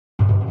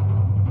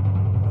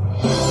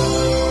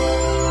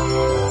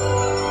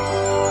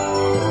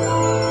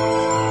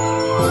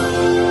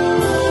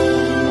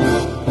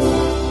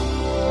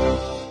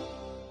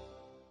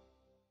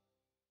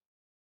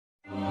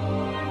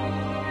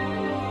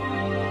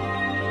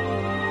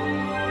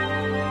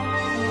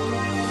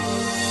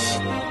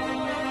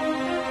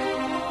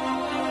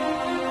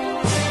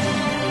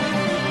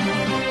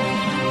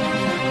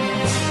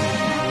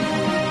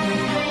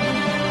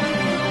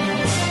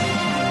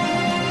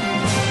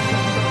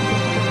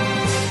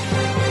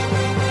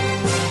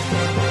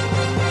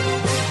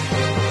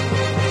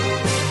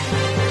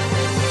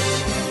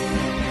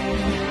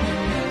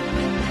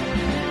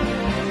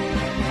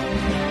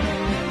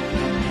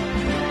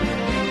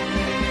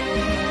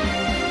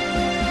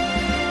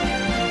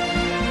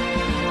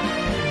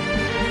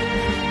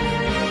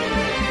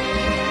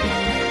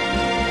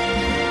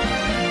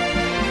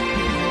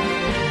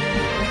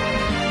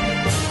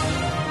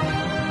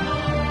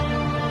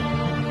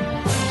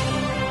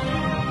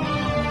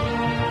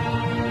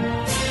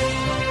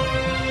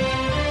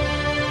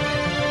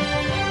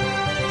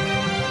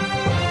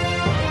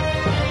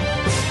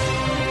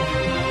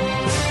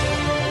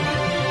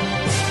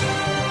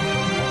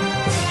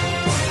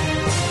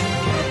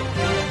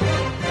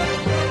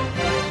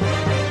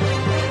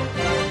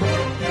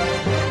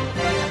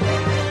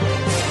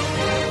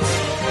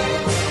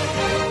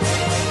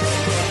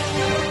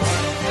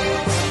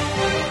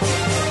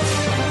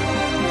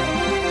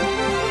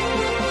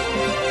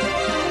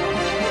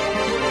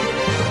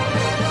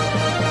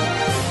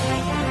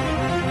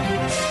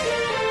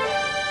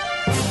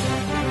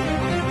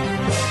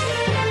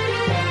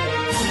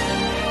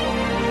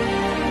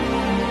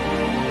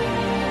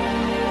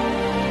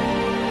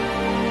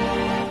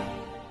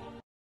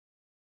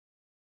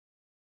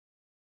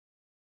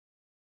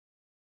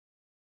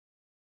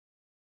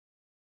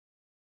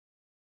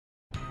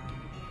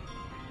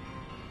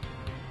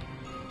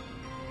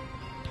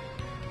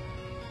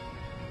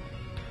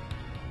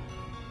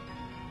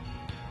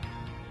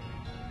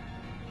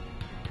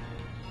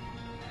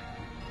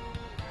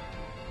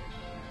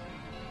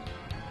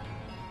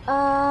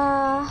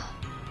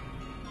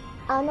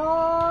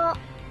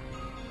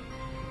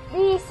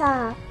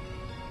Lisa,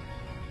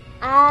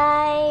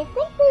 I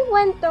think we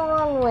went the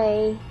wrong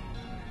way.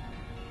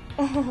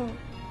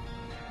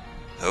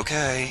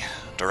 Okay,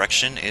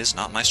 direction is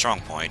not my strong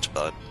point,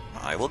 but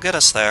I will get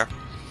us there.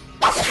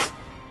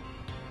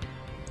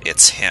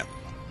 It's him.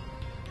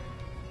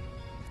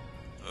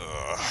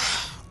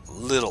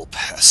 Little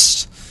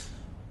pest.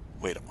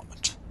 Wait a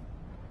moment.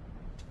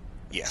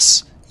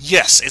 Yes,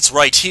 it's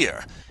right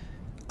here.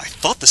 I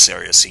thought this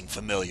area seemed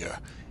familiar.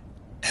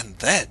 And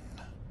then...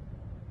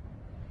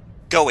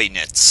 Go away,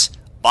 Nits.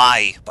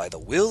 By the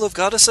will of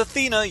Goddess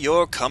Athena,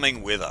 you're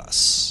coming with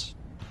us.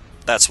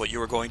 That's what you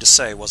were going to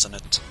say, wasn't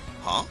it?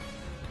 Huh?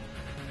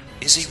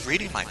 Is he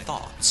reading my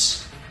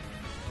thoughts?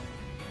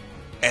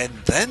 And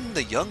then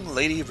the young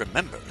lady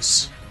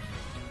remembers.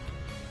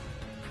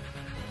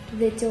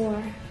 The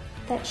door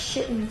that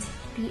shouldn't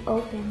be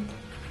opened.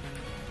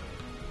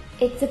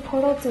 It's a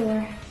portal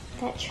door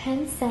that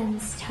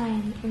transcends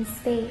time and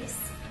space.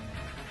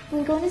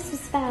 When Gonus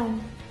was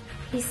found,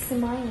 he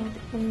smiled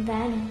and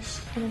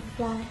vanished in a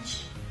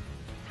flash.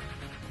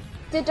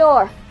 The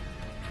door.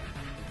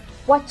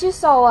 What you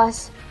saw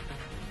was...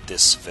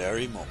 This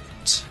very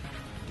moment.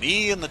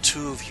 Me and the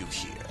two of you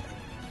here.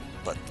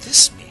 But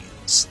this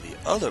means the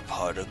other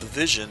part of the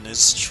vision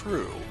is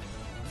true.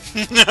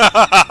 Eh?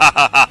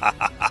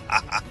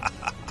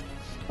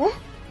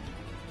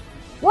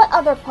 What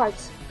other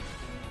parts?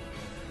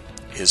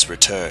 His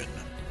return.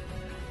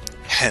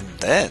 And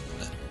then...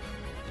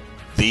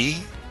 the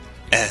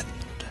end.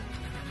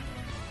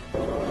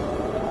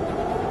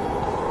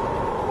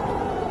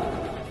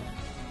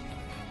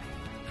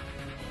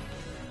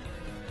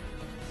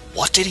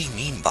 What did he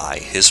mean by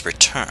his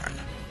return?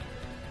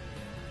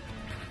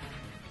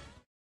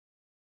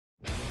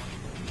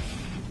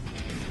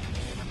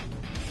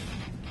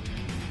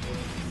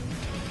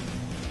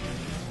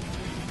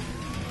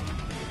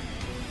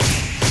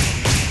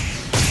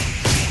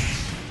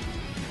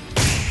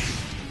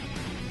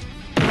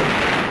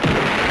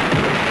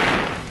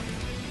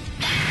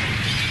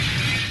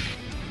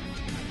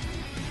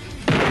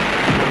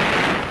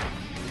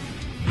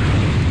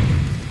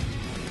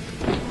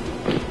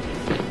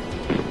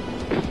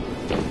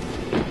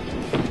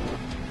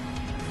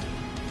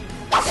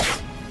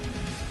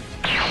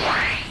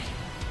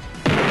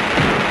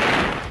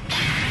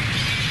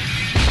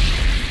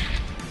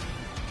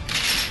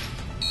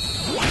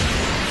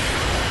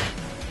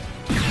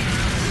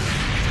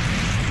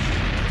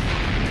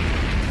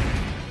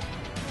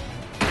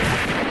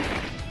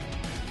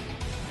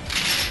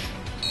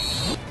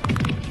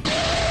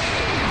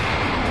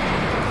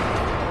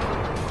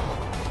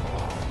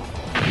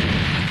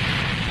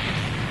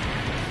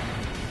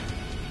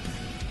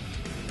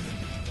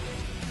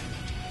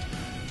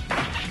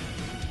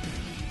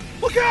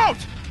 Look out!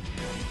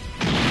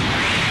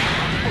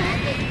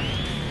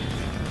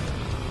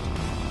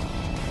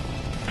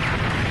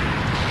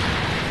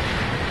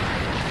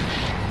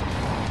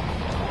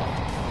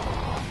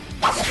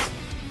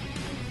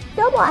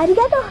 Domo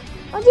arigato,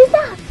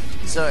 Oji-san.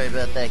 Sorry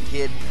about that,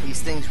 kid.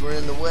 These things were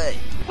in the way.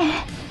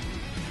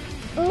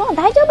 もう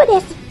大丈夫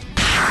です。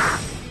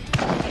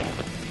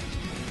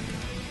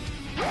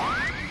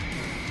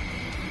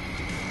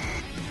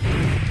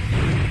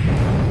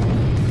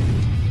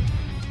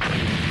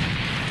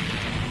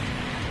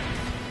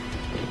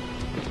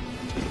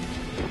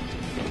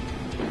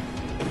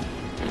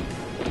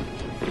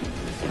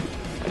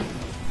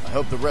I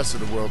hope the rest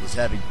of the world is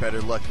having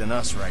better luck than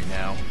us right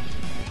now.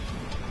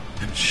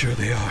 I'm sure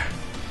they are.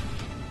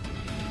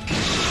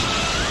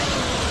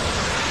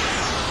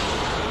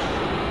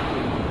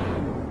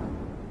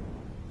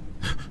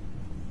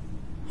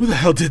 Who the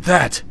hell did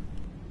that?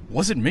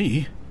 Wasn't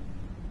me.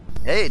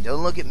 Hey,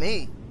 don't look at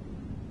me.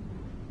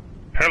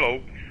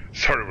 Hello.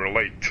 Sorry we're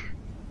late.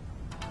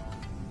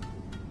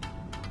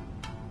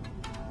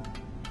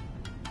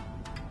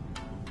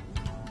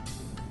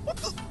 What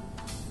the?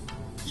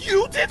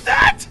 You did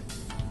that?!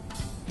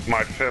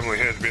 My family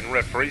has been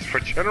referees for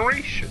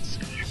generations.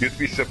 You'd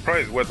be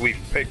surprised what we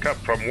pick up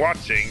from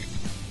watching.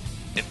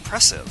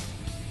 Impressive.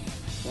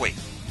 Wait,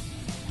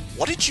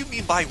 what did you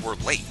mean by we're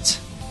late?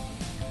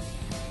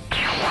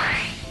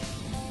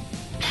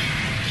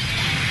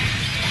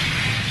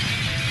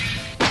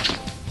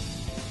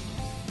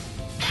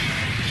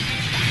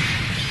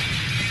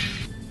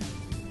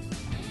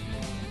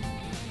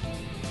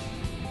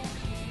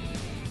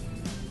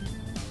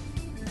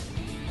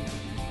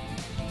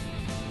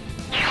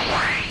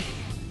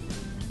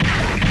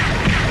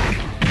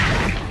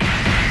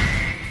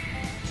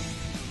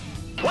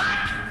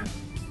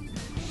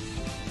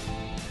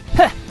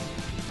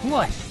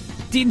 What?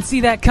 Didn't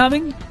see that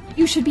coming?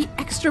 You should be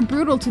extra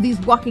brutal to these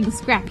walking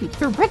scrap heaps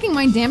for wrecking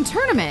my damn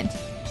tournament.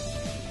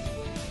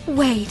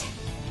 Wait.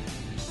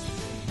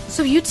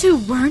 So you two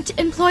weren't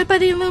employed by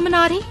the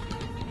Illuminati?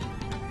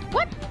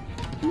 What?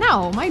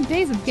 No, my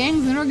days of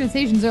gangs and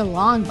organizations are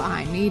long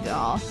behind me,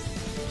 doll.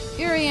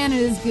 Urien and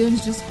his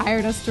goons just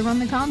hired us to run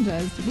the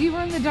contest. We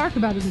were in the dark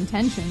about his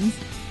intentions.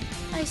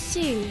 I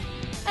see.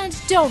 And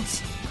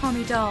don't call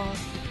me doll.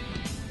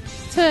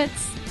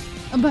 Toots,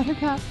 a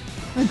buttercup,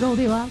 a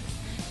Goldilocks,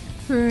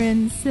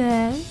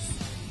 princess.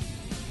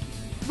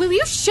 Will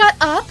you shut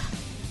up?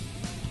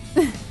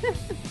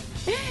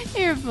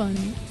 You're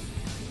funny.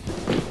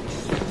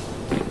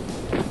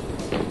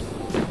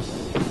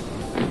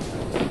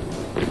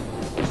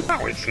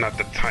 Now it's not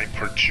the time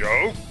for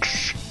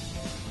jokes.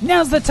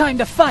 Now's the time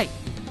to fight!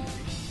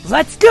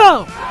 Let's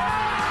go!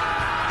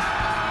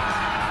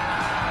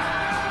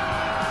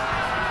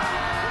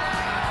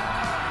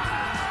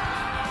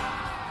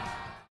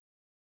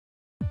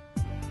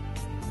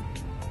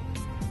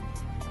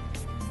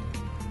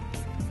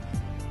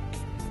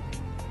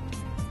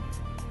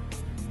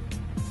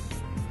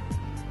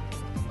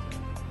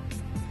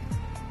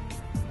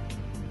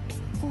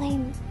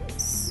 I'm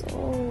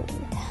so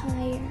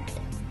tired.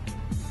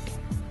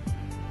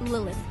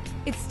 Lilith,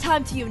 it's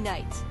time to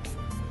unite.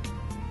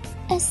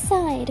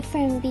 Aside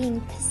from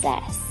being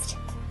possessed,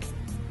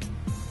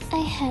 I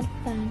had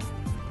fun.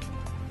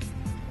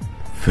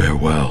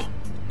 Farewell,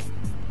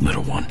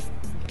 little one.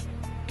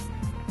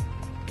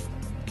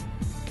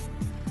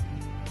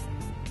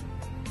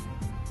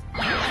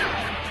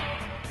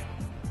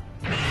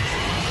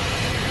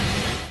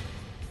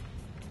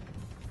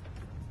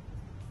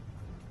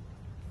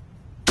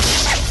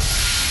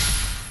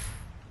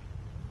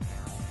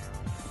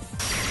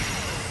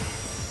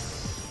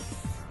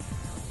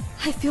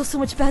 I feel so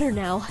much better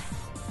now.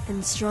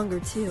 And stronger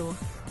too.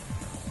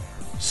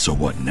 So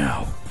what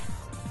now?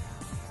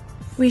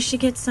 We should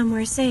get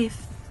somewhere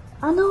safe.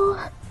 How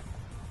are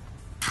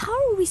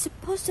we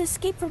supposed to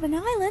escape from an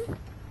island?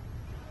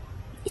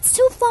 It's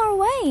too far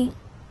away.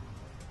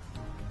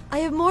 I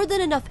have more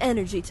than enough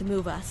energy to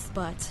move us,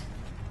 but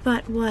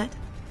But what?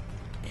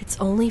 it's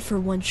only for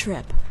one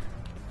trip.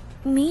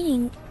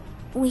 Meaning,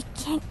 we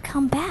can't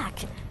come back.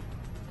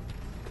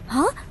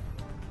 Huh?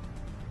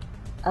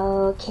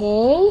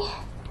 Okay.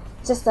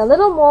 Just a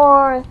little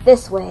more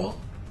this way.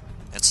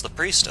 It's the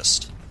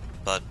priestess.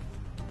 But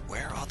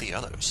where are the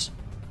others?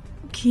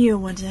 Kyo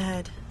went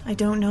ahead. I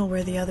don't know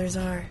where the others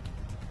are.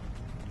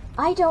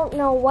 I don't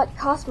know what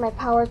caused my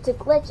power to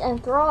glitch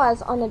and throw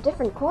us on the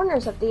different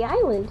corners of the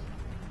island.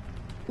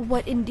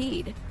 What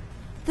indeed?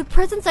 The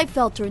presence I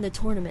felt during the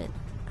tournament.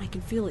 I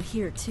can feel it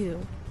here too.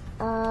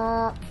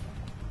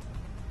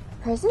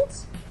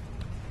 Presents?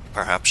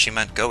 Perhaps she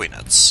meant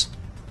Goinets.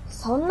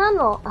 そんな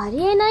のあり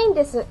えないん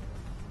です。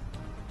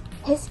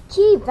His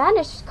key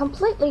vanished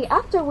completely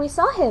after we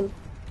saw him.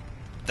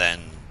 Then,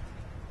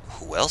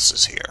 who else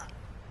is here?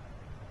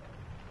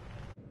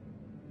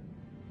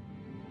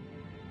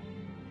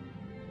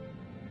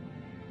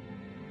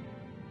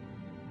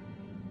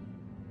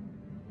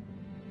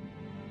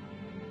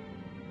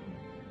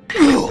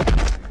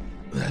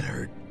 That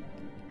hurt.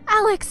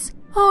 Alex!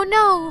 Oh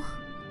no!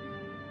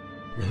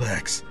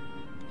 Relax.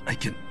 I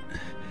can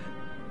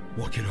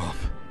walk it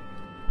off.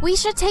 We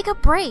should take a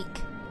break.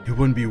 It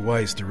wouldn't be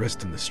wise to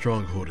rest in the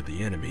stronghold of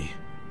the enemy.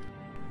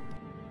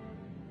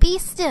 Be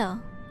still.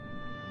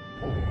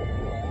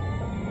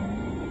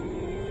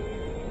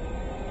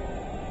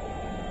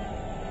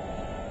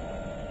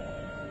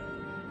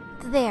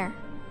 There.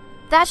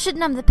 That should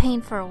numb the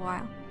pain for a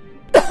while.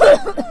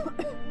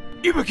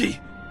 Ibuki!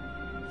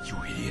 You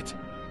idiot.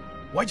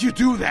 Why'd you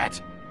do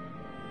that?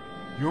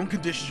 Your own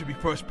condition should be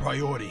first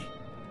priority.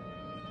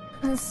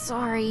 I'm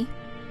sorry.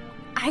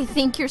 I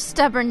think your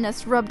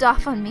stubbornness rubbed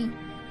off on me.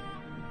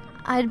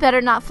 I'd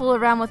better not fool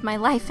around with my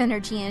life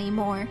energy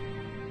anymore.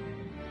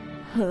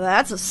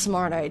 That's a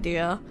smart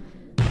idea.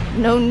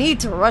 No need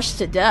to rush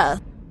to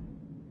death.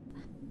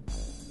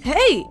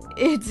 Hey,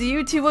 it's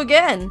you two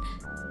again.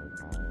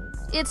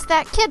 It's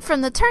that kid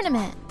from the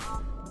tournament.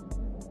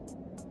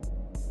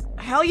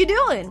 How you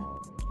doing?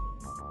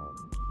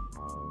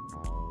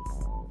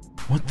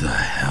 What the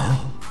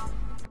hell?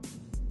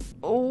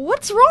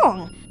 What's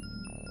wrong?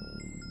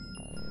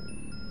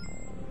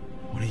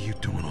 What are you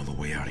doing all the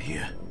way out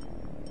here?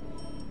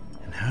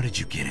 And how did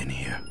you get in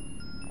here?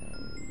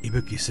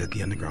 Ibuki said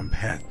the underground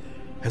path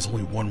has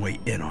only one way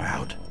in or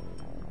out.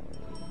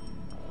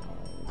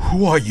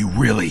 Who are you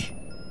really?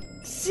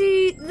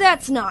 See,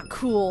 that's not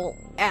cool,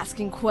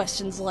 asking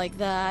questions like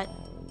that.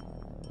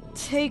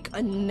 Take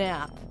a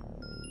nap.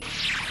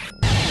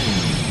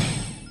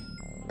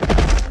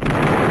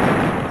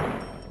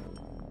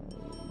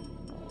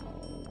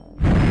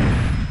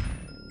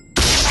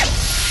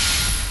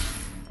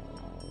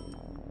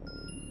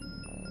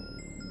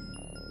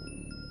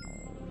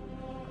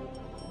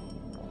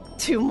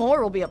 Two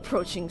more will be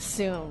approaching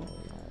soon.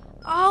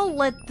 I'll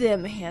let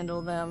them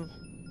handle them.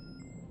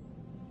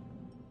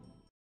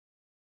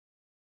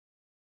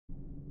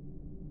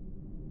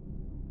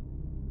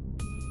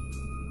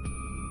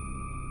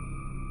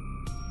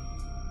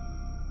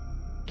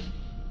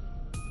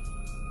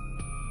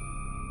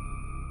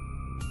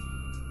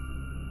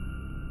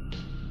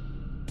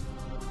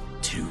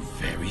 Two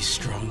very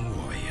strong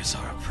warriors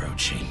are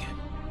approaching.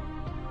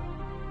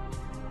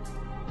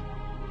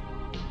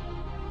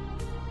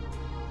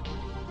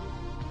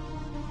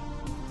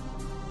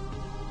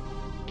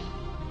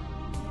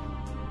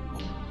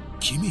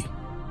 Kimi,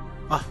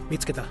 Ah,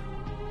 Mitsuketa.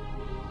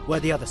 Where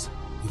are the others?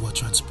 We were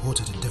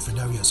transported in different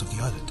areas of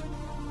the island.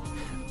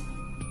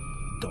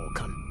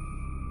 Dolkan.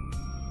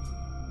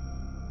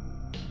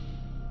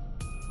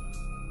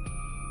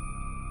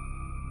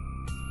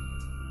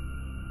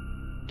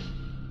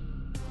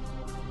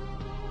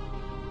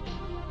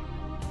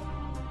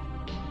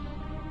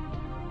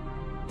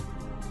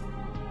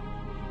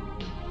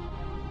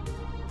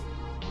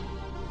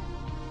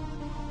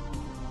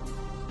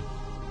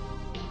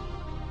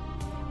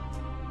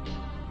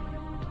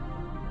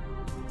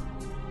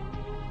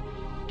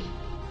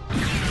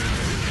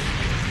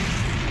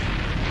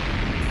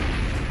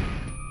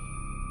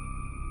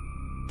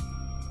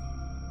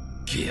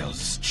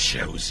 Guild's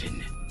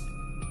chosen.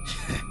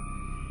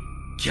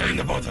 Killing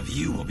the both of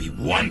you will be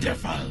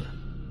wonderful.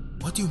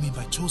 What do you mean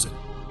by chosen?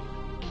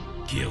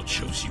 Guild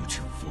chose you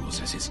two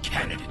fools as his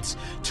candidates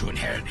to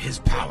inherit his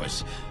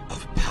powers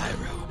of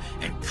pyro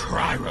and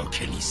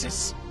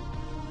cryokinesis.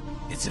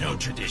 It's an old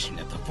tradition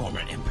that the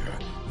former emperor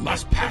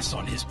must pass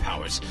on his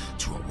powers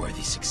to a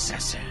worthy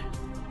successor.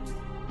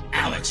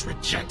 Alex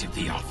rejected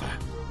the offer,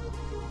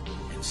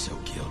 and so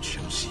Guild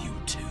chose you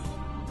two.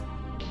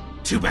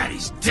 Too bad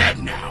he's dead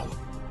now.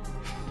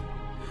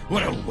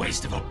 What a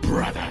waste of a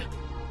brother.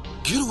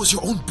 Gil was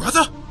your own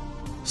brother?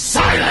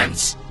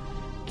 Silence!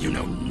 You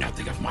know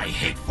nothing of my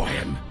hate for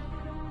him.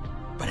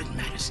 But it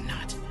matters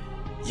not.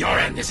 Your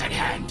end is at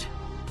hand.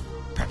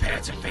 Prepare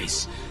to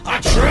face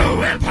a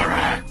true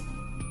emperor!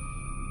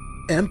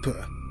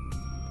 Emperor?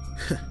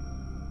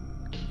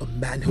 A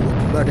man who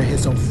would murder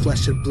his own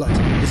flesh and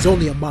blood is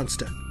only a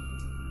monster.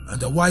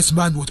 And a wise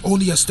man would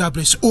only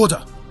establish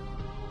order,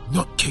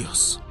 not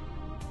chaos.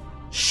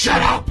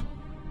 Shut up!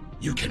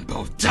 You can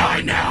both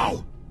die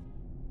now!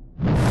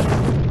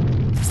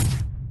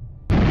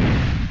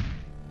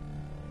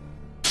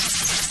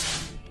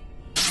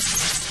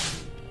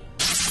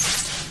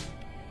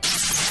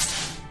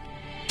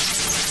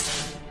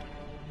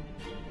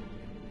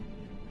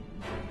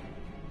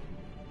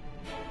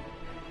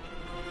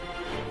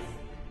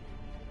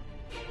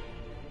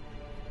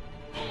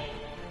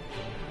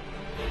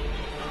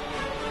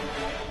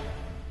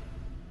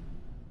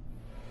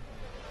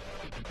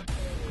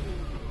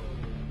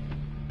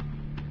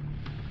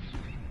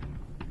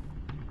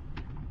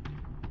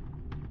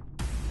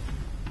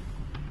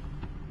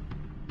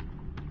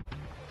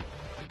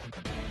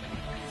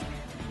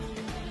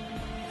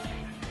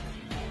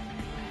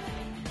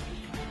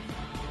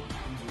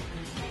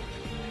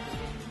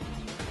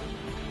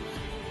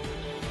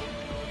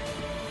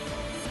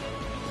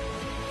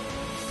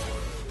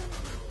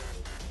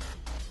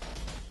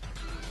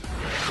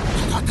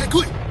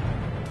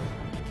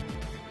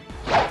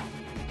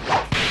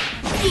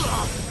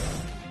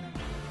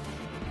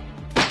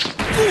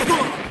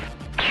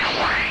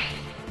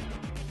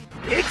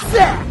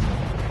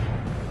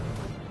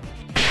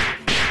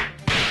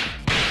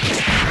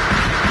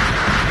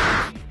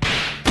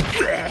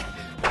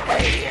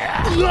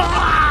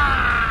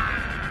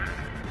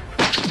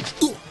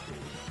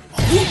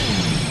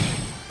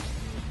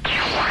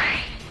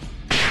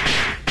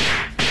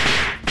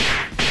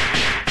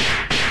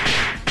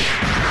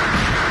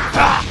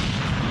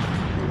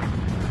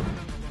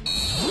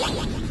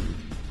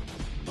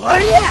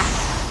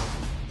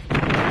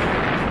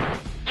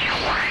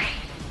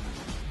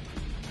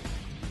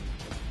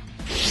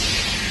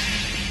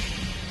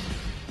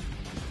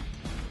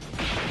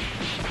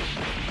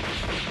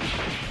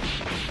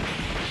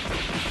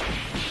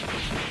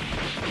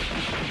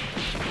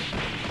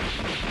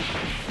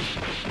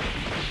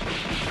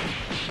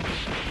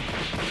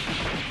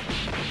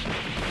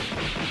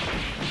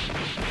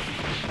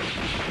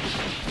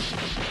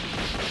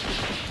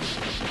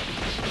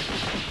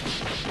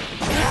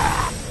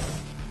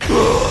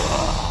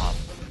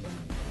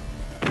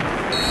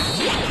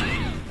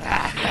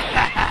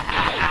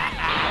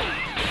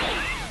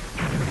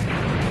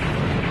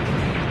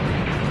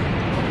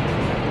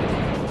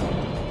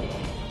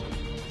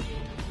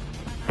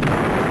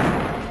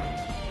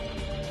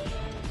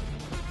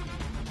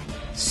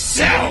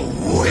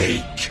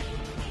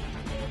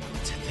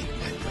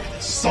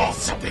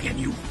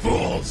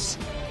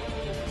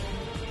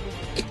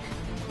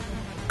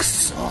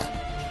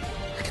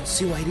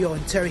 Hideo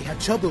and Terry had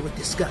trouble with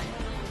this guy.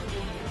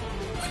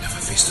 I never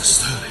faced a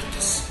stir like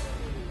this.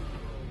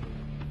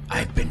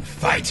 I've been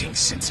fighting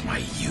since my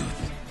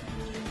youth.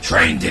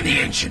 Trained in the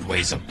ancient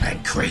ways of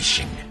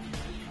pancration.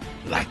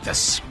 Like the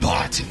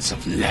Spartans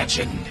of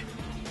legend.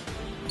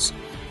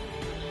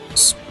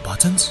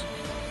 Spartans?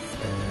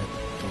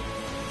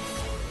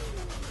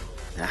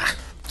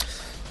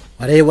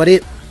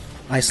 What?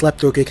 I slept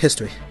through Greek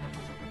history.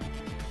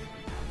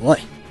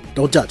 Oi,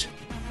 don't judge.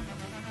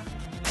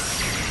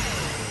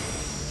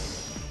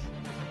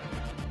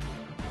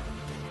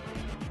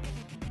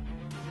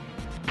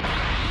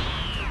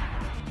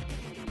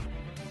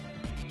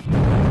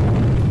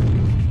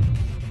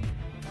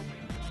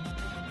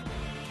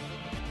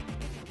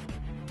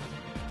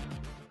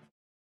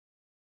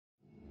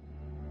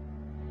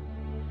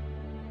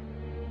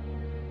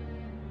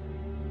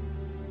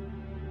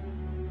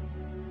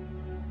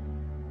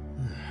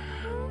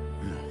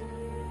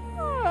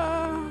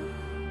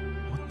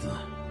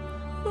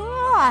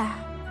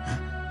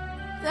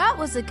 That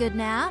was a good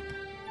nap.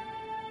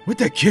 Where'd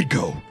that kid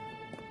go?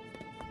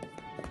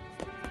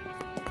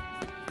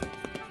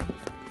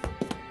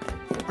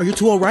 Are you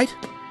two alright?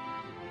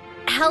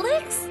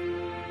 Alex?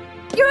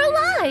 You're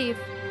alive!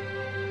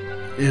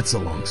 It's a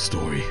long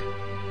story.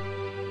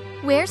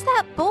 Where's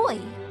that boy?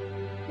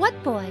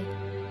 What boy?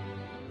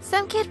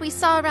 Some kid we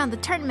saw around the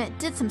tournament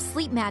did some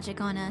sleep magic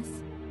on us.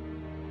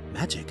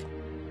 Magic?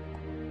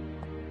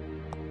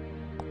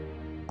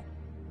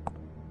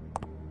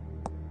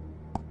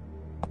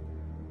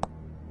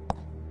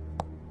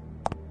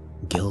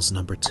 Gills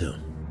number 2.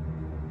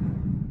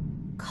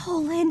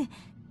 Colin.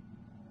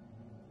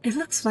 It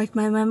looks like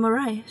my men were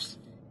right.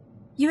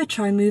 You would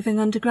try moving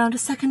underground a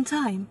second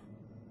time.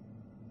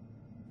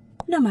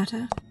 No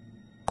matter.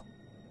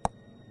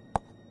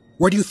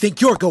 Where do you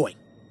think you're going?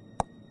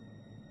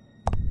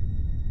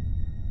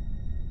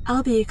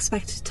 I'll be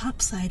expected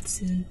topside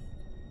soon.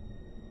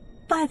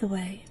 By the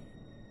way,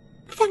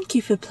 thank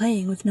you for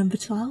playing with number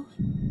 12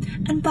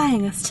 and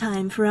buying us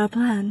time for our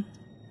plan.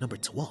 Number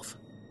 12?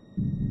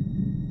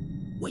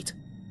 Wait.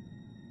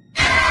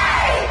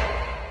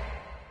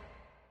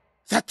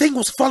 That thing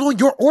was following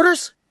your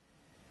orders?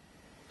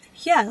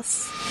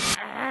 Yes.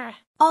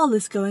 All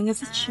is going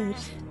as it should.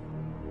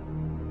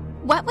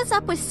 What was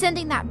up with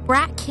sending that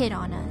brat kid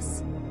on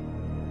us?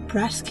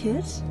 Brat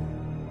kid?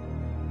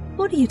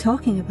 What are you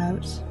talking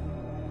about?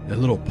 That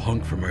little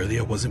punk from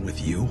earlier wasn't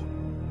with you?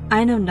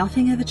 I know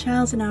nothing of a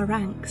child in our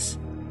ranks.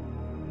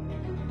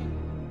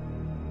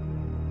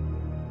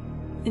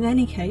 In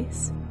any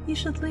case, you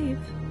should leave.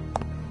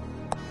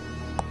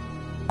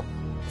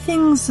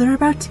 Things are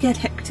about to get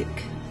hectic.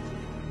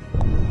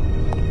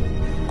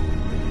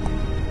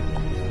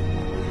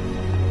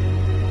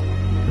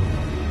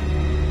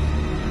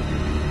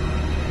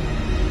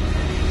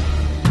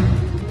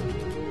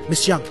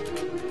 Miss Young,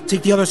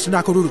 take the others to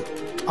Nakoruru.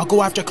 I'll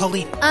go after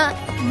Colleen.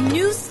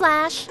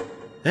 Newsflash.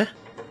 Eh?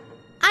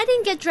 I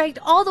didn't get dragged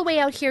all the way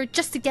out here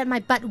just to get my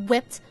butt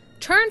whipped,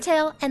 turn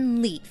tail,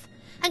 and leave.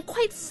 And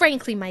quite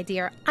frankly, my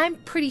dear, I'm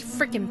pretty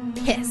freaking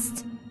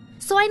pissed.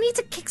 So I need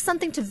to kick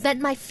something to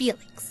vent my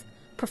feelings.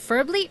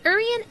 Preferably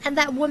Urien and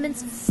that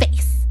woman's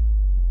face.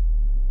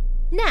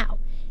 Now,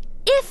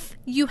 if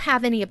you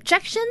have any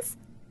objections,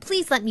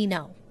 please let me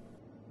know.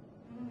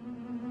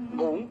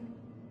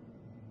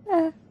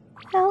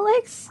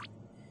 Alex?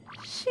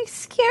 She's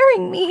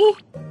scaring me.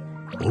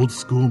 Old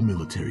school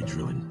military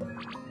drilling.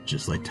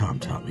 Just like Tom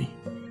taught me.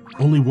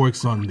 Only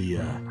works on the,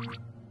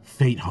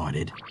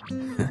 faint-hearted.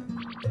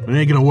 It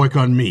ain't gonna work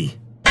on me.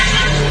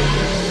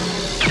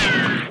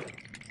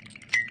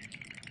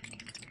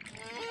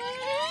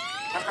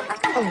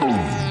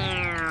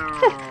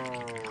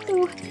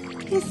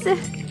 Is the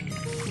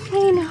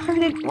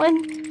faint-hearted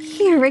one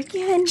here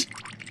again?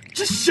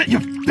 Just shut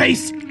your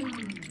face!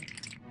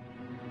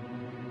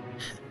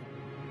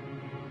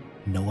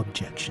 No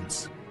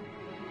objections.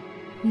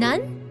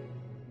 None?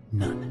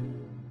 None.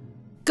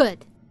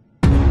 Good.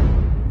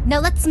 Now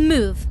let's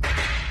move.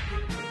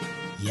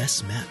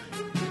 Yes, ma'am.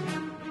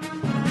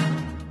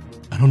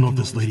 I don't know if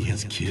this lady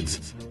has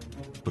kids,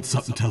 but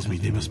something tells me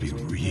they must be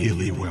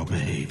really well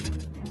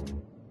behaved.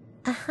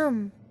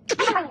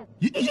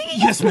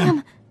 Yes,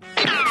 ma'am.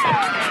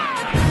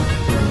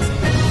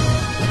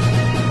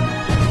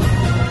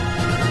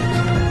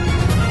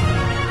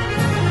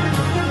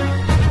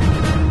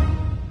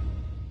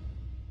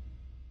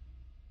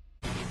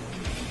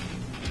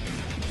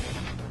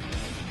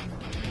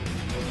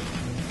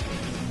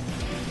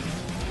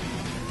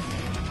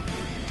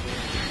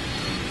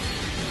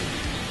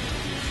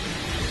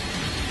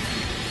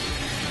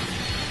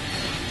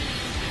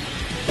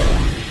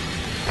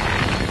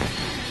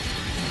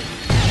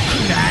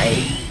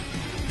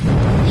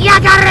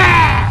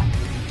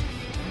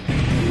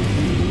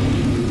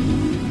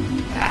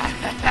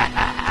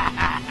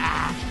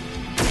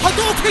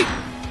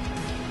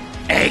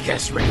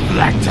 Aegis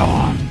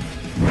Reflector!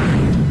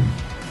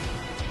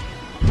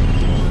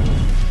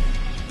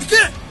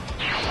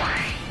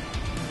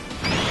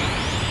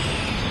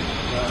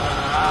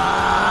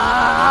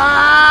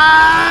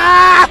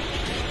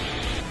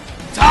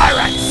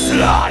 Tyrant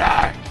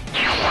Slaughter!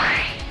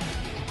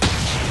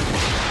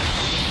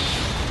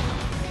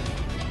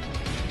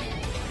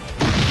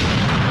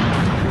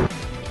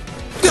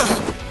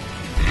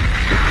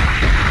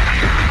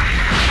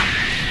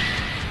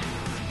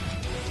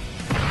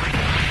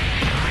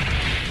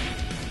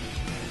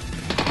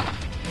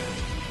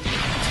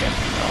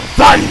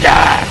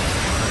 Thunder!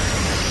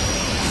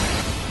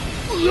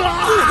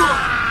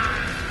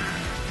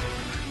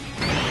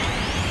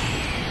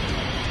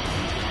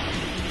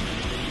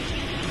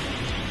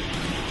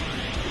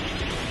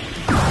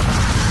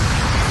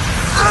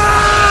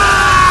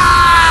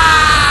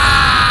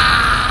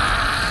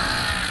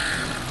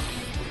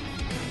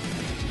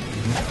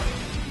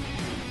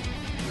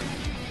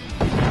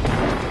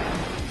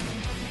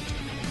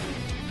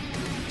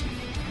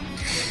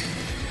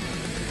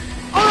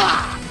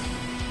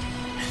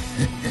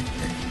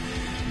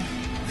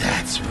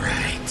 That's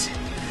right.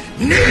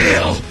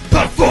 Kneel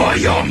before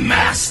your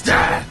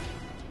master!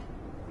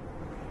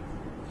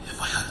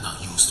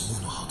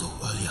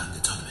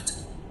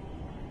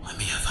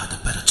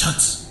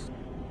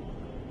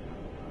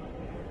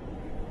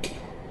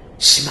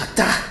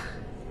 Shimatta!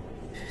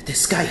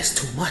 This guy is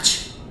too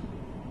much.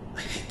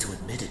 I hate to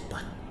admit it,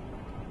 but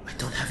I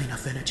don't have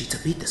enough energy to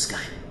beat this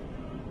guy.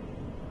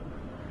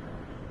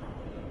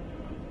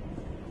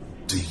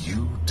 Do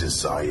you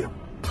desire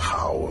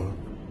power?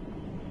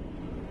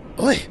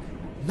 Oi!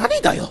 Nani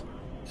da yo?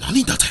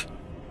 Nani da te?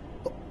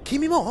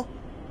 Kimi mo?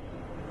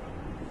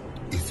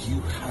 If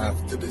you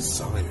have the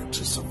desire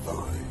to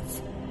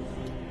survive,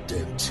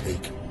 then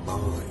take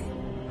my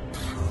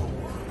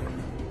power.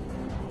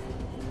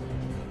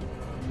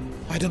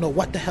 I don't know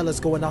what the hell is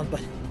going on,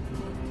 but...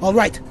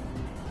 Alright.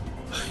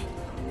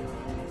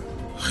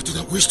 I do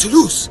not wish to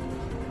lose.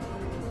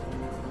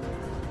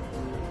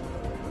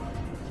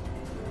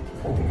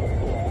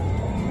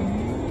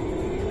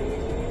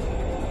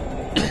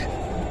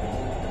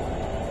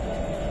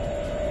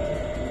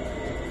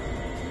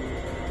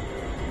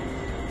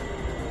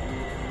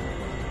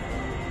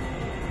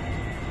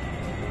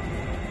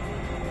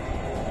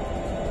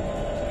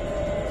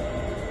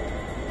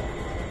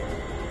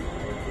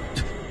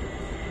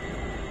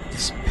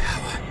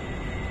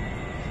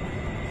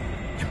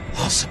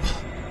 Impossible!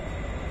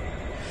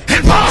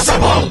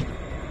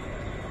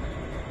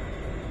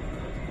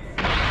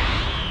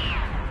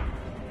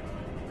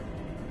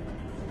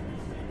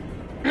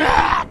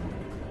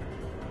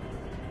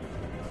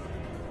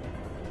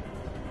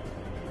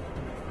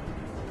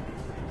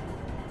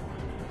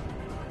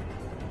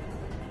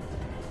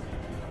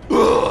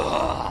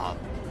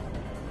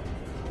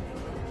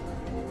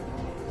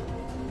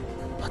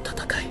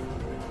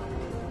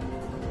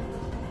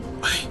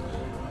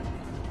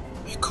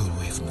 A cold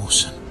wave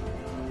motion.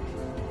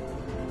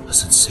 A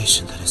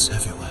sensation that is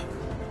everywhere.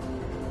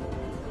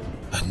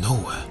 And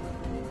nowhere.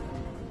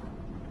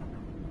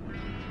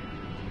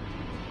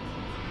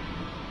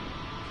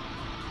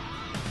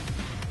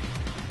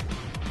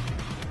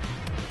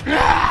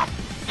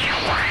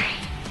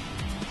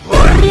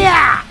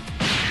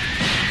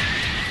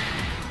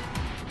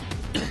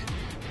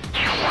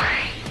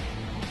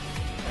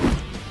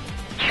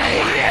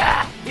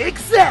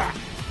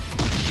 Exact!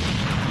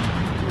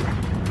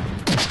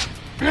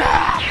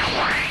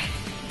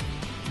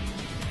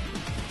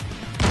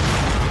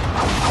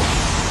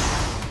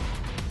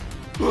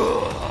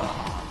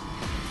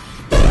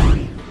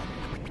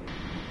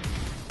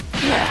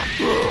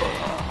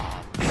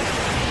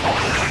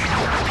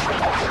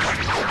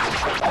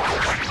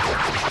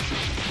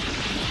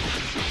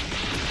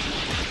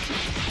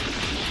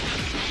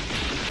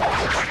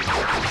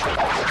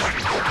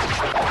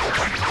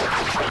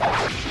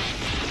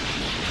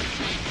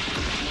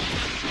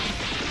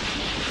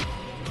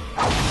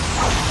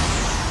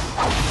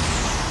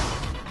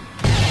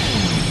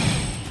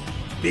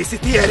見せ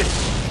てやる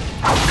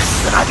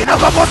草薙の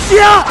ごぼち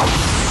よ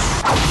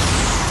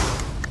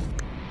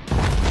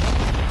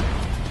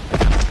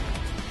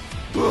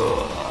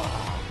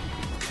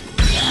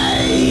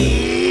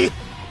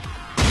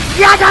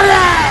やがれ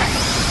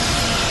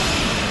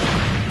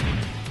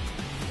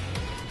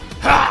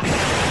はっ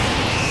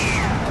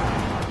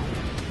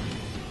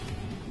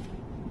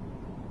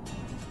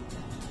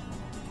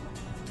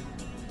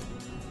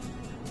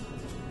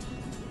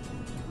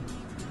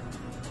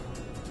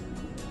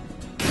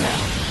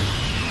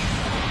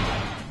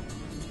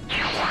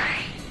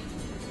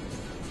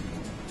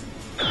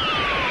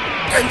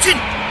Engine!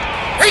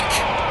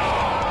 Hake!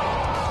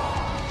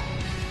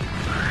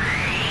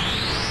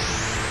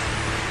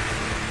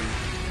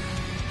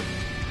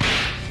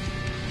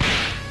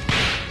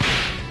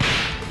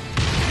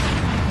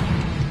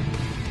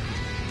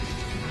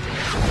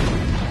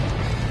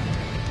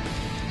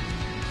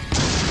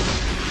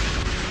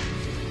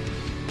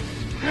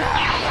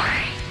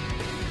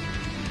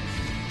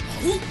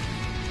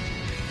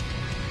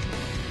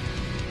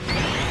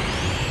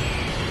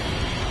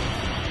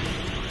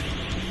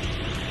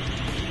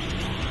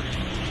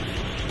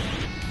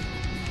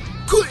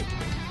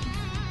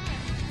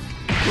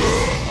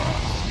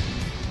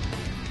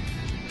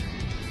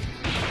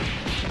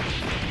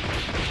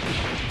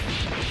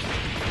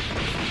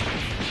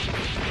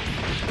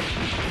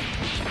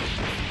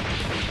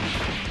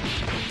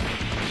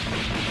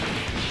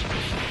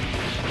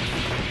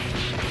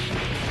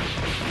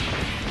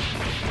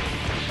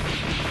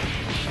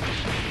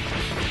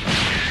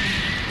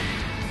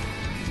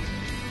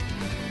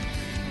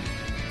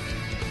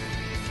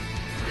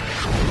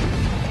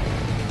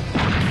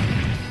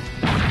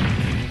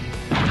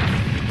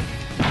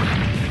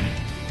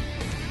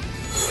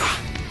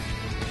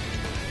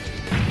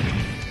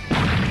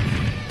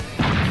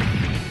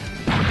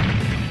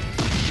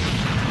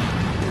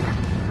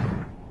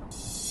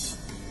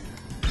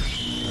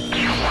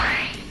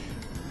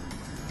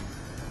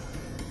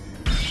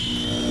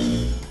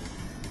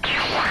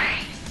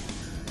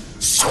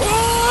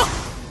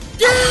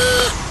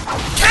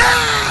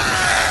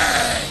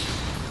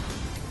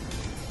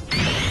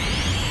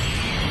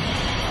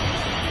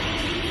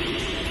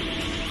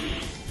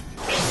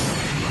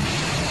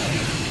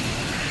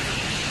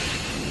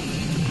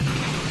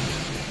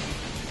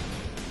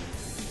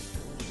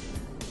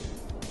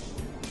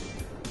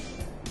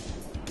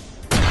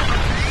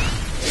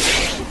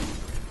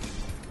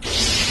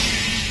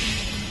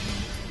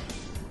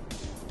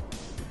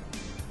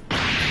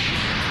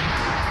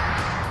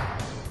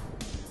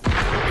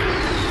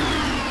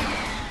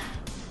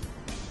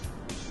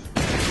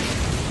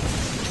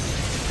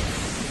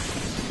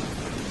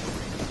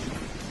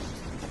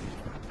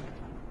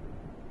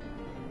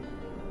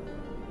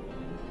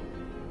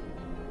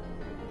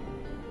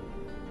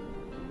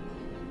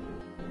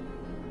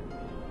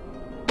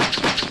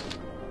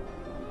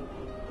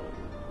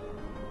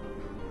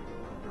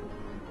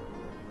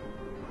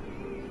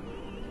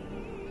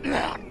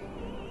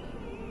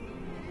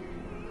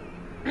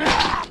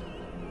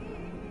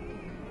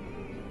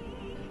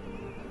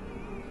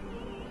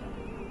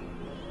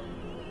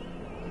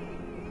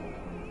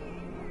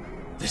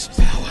 His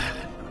power.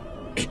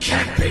 It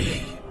can't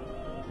be.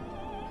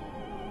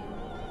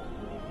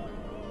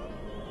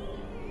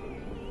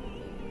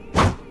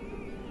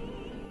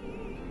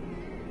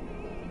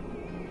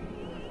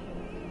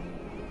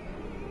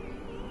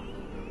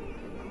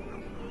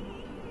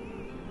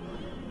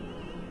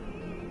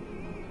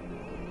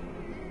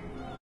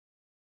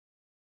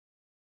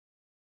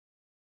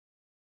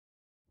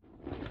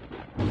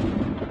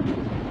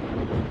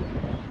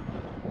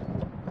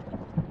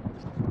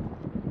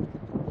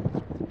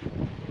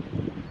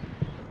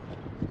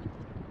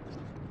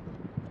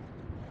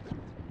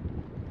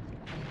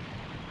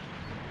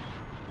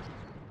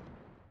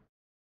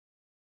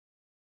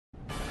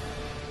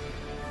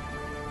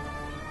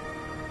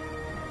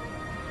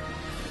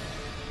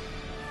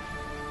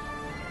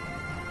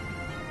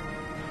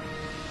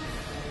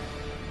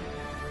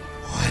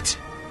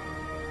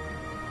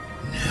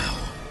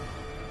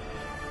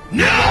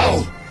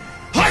 No!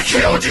 I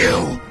killed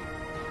you!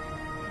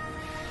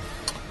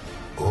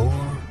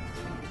 Or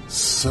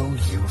so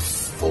you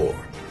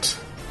thought.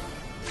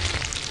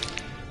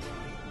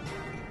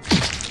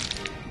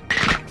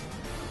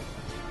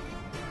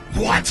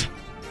 What?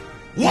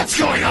 What's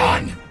going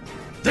on?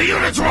 The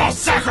units were all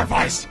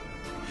sacrificed!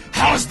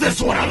 How is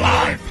this one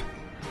alive?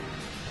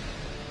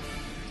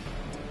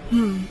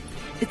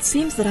 It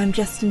seems that I'm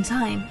just in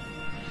time.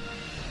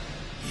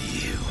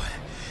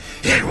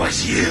 It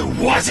was you,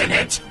 wasn't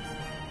it?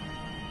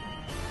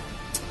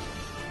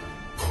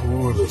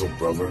 Poor little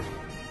brother.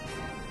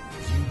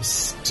 You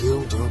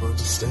still don't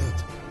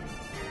understand.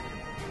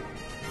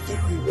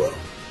 Very well.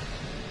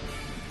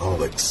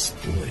 I'll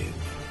explain.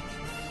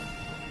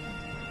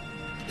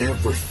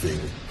 Everything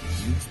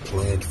you've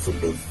planned from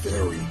the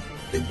very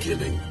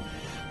beginning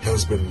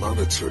has been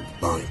monitored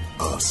by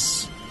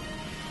us.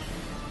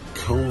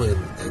 Colin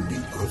and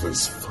the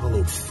others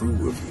followed through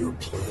with your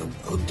plan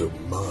under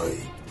my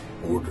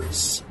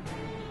orders.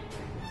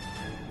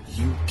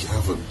 You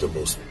gathered the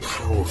most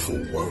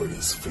powerful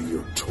warriors for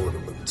your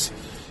tournament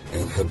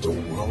and had the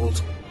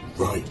world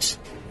right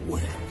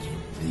where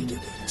you needed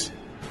it.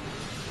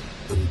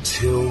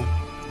 Until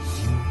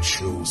you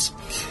chose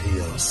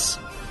chaos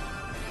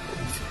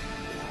over order.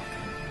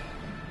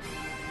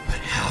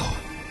 But how?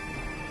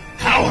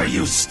 How are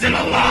you still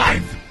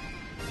alive?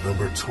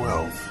 Number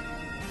 12,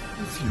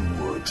 if you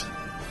would.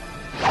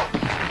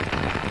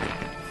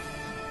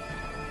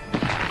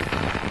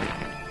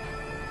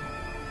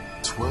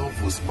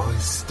 Was my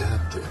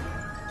stand-in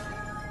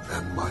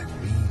and my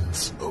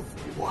means of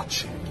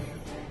watching you.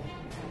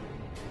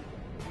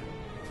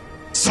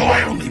 So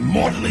I only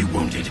mortally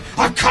wounded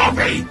a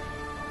copy?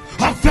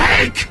 A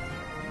fake?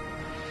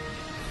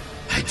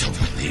 I don't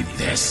believe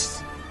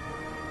this.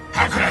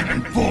 How could I have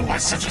been fooled by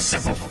such a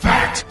simple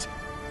fact?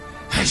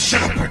 I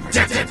should have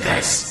predicted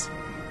this.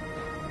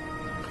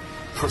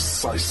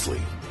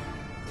 Precisely.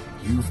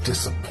 You've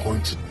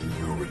disappointed me,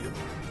 Urien.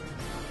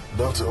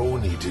 Not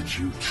only did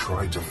you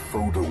try to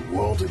throw the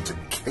world into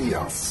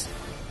chaos,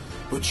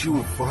 but you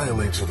have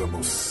violated the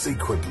most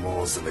sacred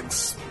laws and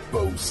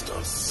exposed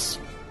us.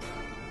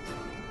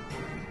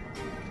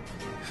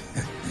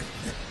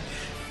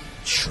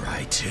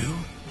 Try to?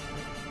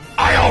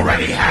 I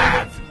already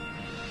have!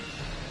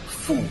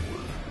 Fool.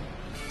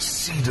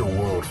 See the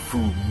world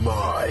through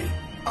my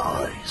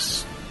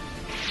eyes.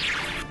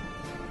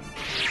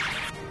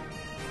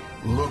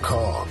 Look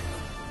on.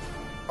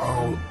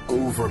 All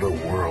over the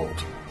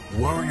world,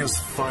 warriors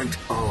fight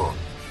on,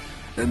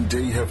 and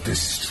they have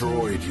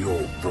destroyed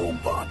your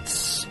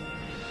robots.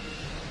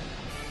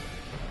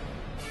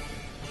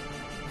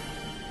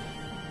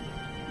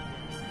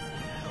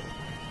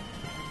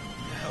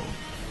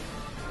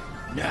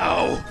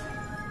 No!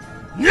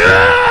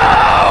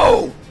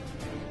 No!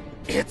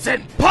 It's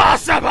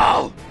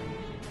impossible!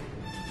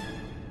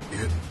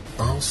 It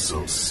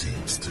also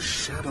seems the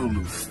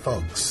Shadowloo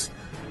thugs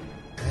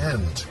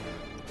and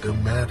the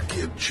Mad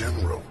Kid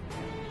General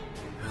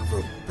have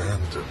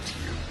abandoned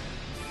you.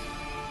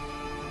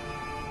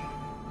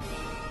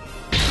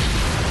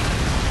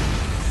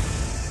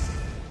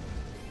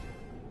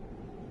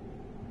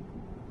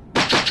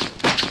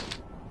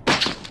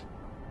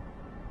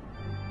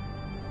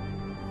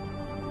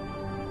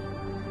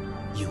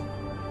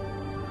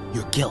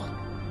 You're Gil.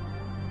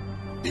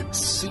 It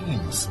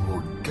seems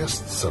more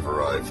guests have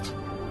arrived.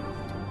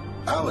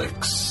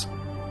 Alex,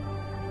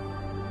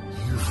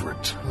 you've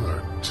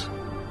returned.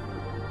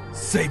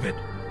 Save it.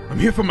 I'm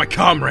here for my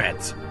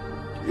comrades.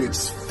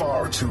 It's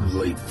far too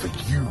late for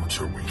you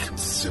to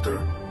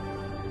reconsider.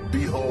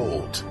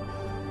 Behold,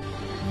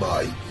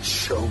 my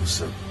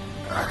chosen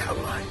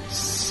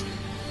acolytes.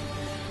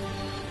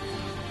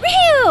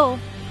 Ryu!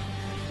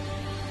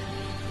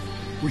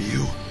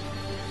 Ryu?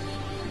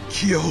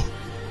 Kyo?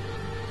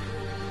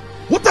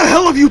 What the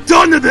hell have you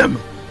done to them?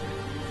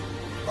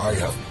 I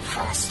have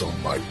passed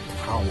on my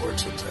power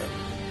to them.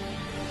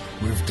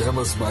 With them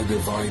as my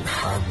divine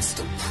hands,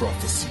 the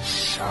prophecy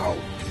shall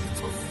be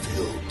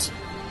fulfilled.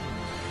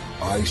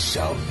 I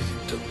shall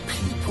lead the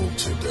people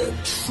to their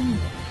true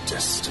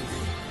destiny,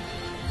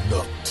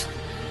 not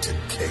to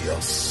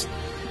chaos,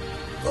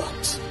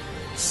 but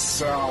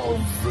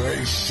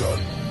Salvation.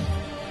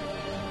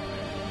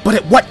 But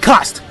at what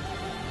cost?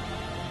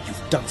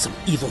 You've done some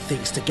evil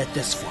things to get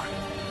this far.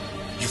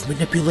 You've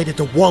manipulated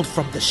the world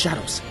from the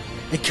shadows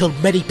and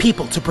killed many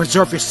people to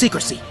preserve your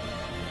secrecy.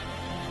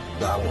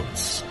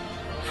 Balance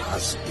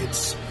has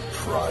its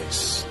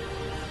price.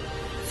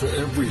 For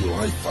every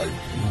life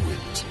I've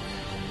ruined,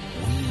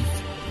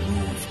 we've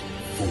moved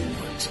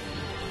forward.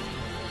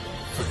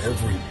 For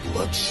every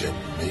bloodshed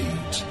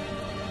made,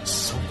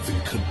 something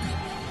could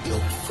be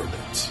built from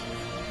it.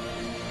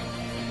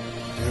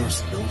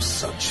 There's no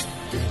such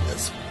thing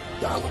as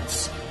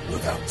balance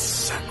without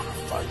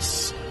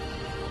sacrifice.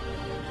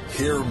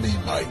 Hear me,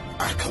 my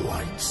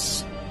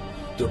acolytes.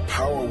 The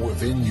power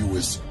within you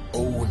is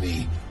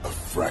only a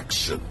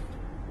fraction.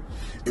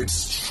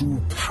 Its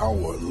true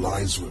power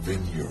lies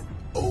within your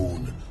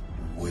own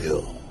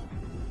will.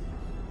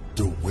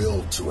 The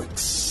will to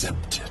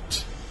accept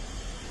it.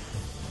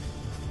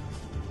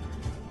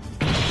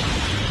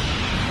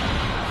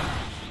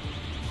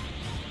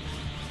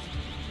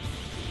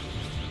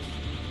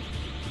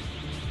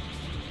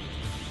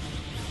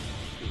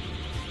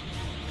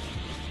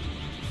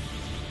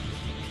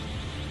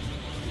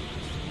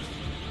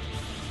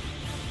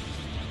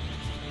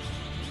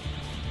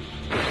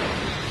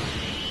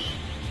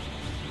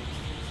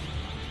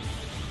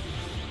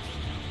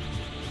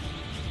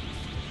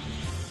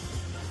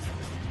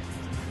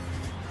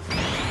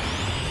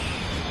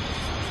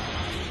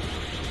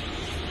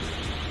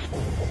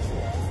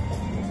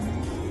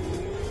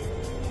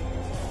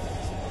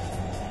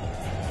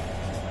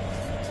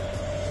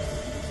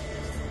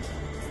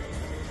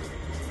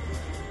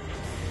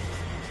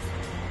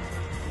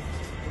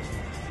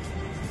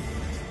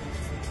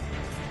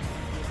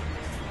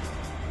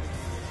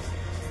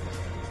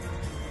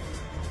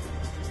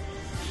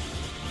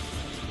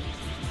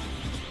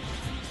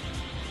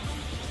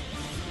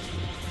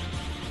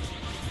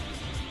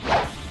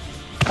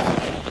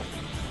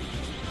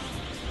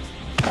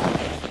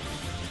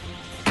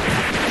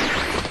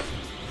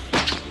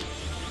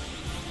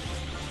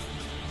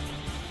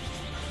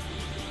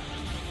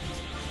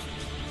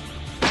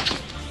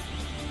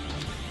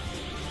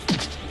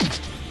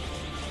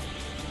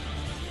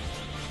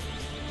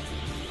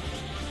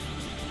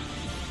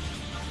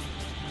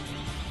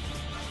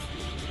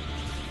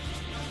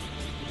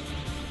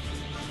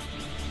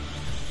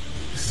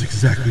 This is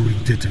exactly what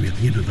he did to me at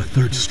the end of the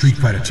third Street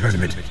Fighter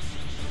tournament.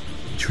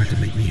 He tried to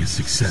make me his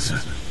successor,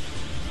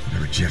 and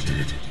I rejected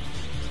it.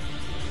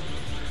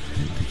 I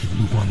didn't think he'd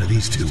move on to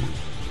these two.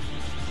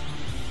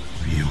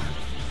 Ryu,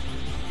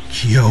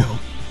 Kyo,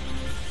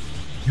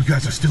 you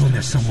guys are still in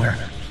there somewhere.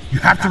 You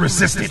have to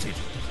resist it.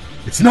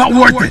 It's not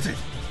worth it.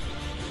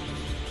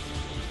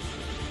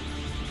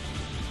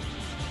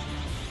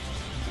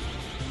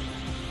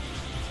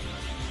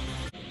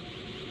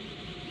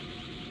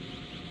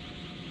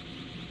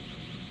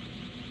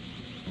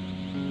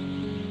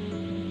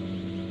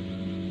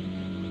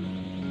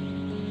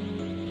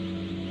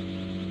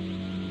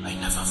 I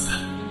never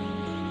felt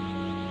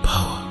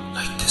power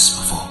like this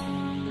before.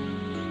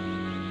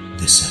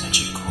 This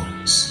energy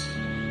calls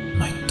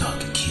my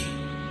dark key.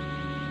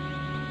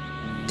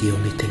 The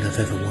only thing I've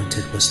ever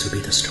wanted was to be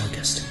the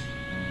strongest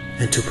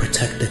and to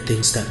protect the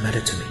things that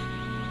matter to me.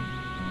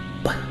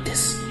 But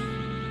this...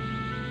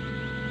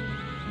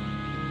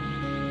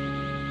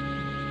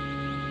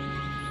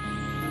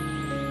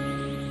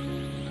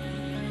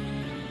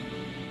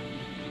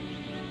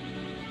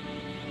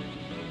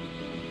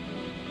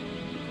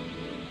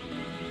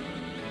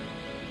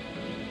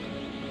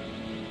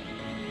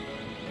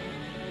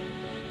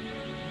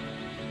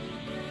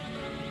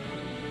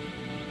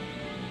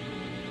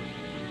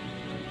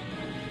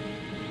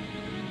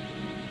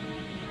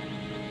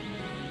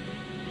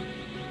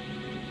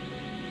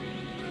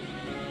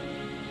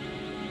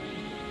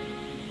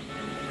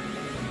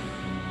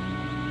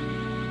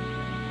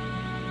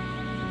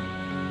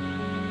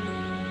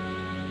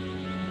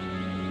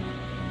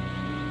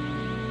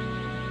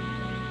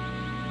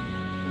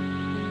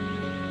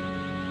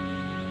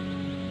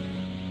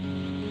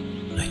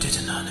 I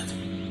didn't earn it.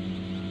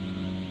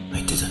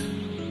 I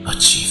didn't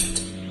achieve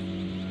it.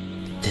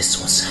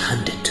 This was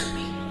handed to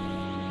me.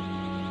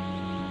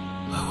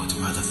 I would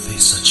rather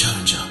face a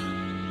challenger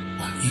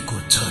on equal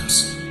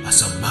terms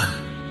as a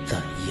man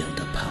that yield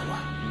the power,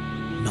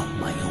 not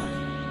my own.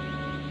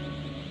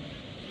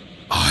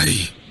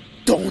 I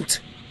don't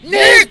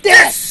need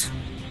this!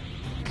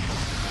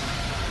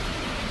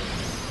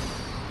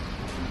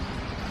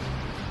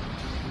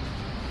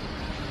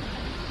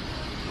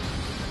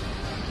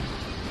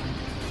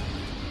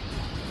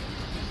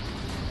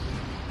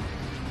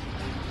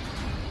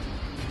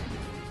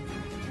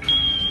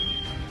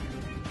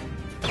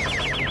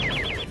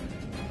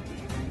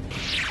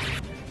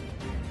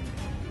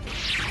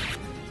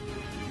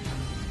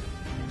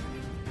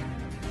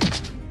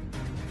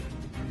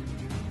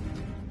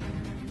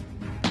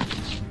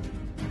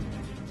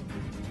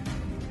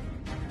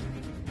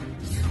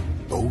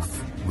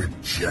 Both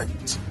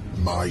reject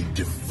my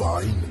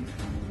divine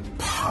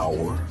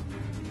power?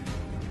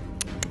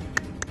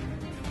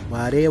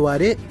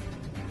 Ware.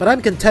 but I'm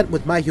content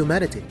with my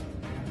humanity.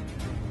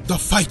 The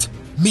fight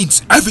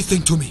means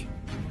everything to me.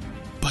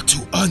 But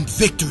to earn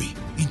victory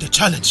in the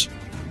challenge,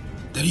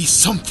 there is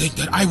something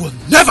that I will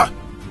never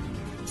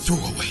throw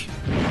away.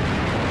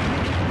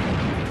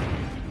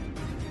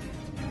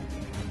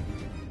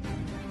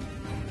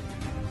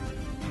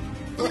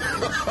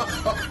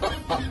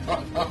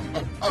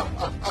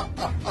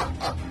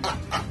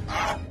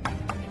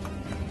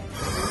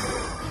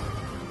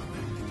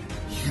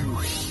 You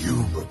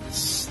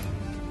humans,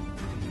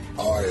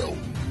 I'll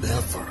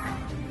never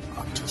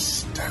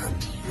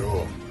understand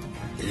your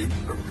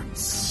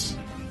ignorance.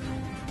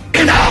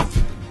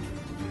 Enough!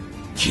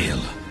 Kill,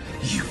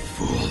 you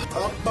fool.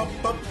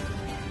 Up.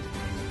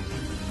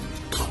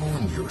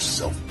 Calm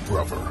yourself,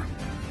 brother.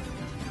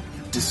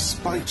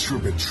 Despite your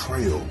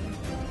betrayal,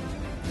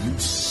 you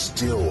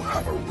still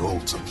have a role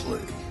to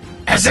play.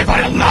 As if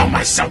I'd allow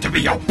myself to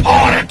be your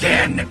pawn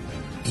again!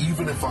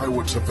 Even if I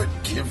were to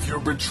forgive your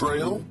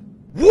betrayal?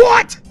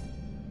 What?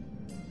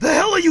 The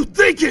hell are you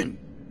thinking?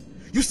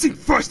 You've seen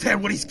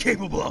firsthand what he's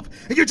capable of,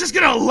 and you're just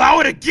gonna allow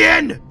it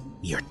again?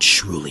 You're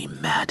truly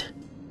mad.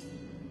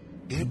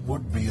 It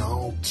would be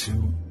all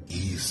too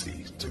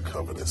easy to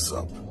cover this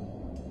up.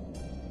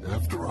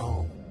 After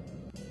all,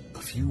 a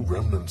few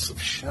remnants of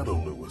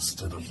Shadowloo are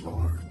still at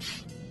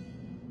large.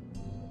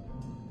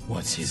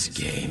 What's his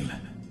game?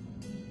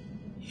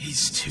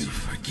 He's too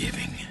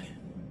forgiving.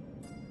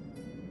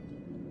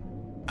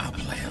 I'll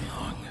play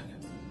along,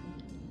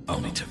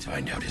 only to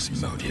find out his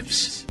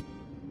motives.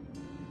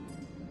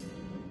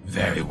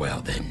 Very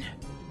well then.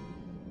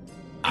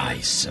 I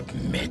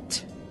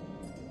submit.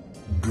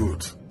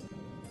 Good.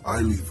 I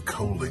leave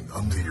Coling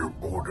under your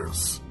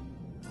orders.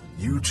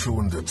 You two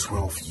in the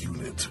 12th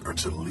unit are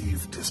to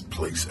leave this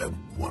place at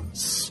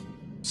once.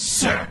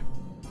 Sir!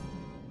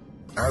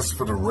 As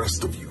for the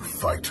rest of you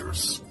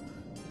fighters,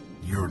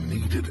 you're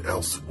needed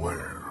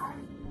elsewhere.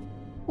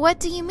 What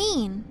do you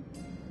mean?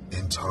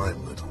 In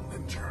time, little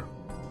ninja.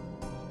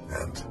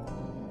 And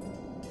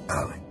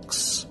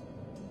Alex,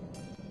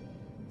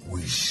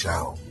 we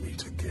shall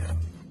meet again.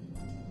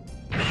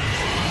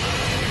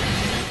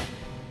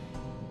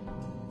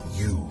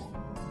 You,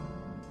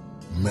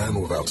 man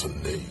without a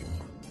name,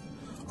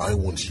 I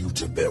want you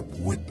to bear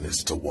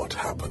witness to what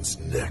happens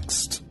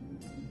next.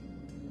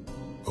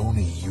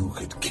 Only you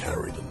could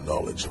carry the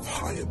knowledge of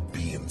higher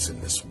beings in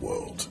this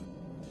world,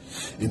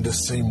 in the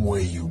same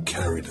way you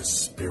carry the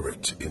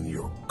spirit in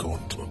your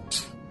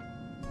gauntlet.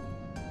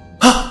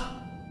 How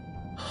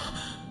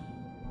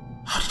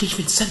did he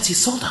even sense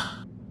Isolde?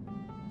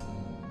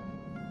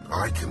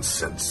 I can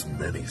sense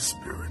many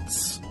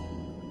spirits.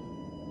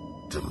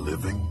 The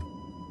living,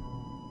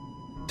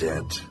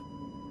 dead,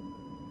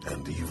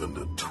 and even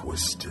the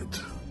twisted.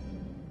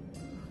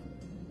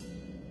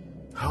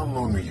 How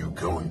long are you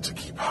going to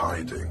keep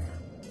hiding?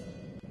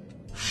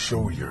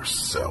 Show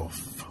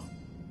yourself.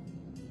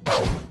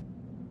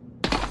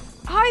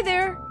 Hi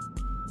there!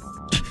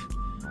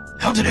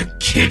 How did a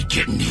kid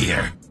get in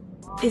here?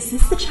 Is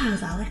this the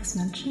child Alex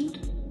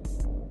mentioned?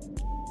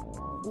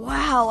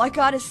 Wow, I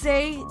gotta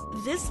say,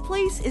 this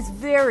place is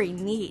very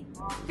neat.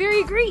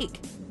 Very Greek.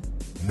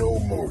 No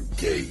more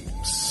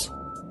games.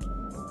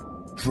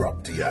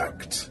 Drop the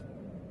act.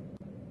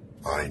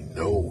 I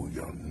know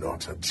you're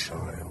not a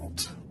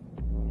child.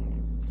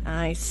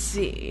 I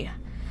see.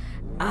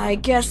 I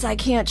guess I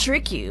can't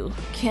trick you,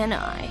 can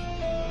I?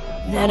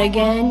 Then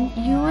again,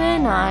 you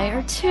and I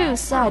are two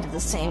sides of the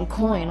same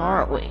coin,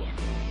 aren't we?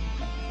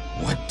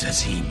 What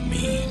does he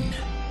mean?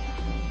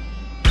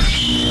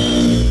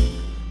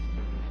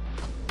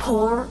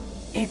 Poor,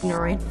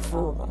 ignorant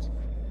fool.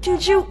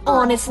 Did you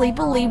honestly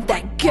believe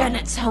that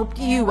Genet's helped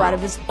you out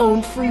of his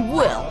own free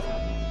will?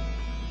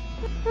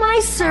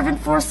 My servant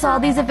foresaw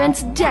these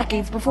events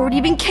decades before it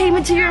even came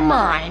into your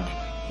mind.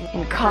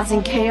 In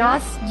causing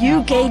chaos,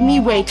 you gave me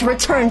way to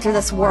return to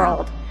this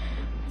world.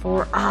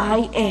 For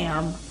I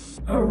am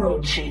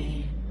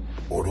Orochi.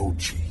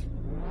 Orochi,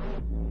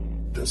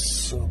 the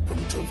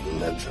serpent of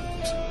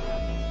legend.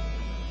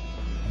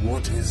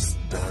 What is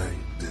thy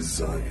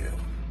desire?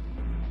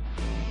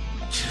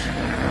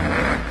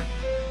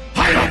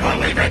 I don't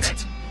believe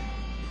it!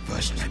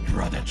 First my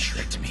brother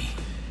tricked me,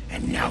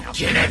 and now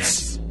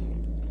Genet!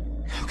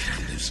 How can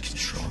I lose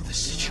control of the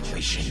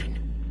situation?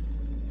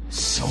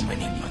 So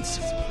many months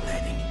of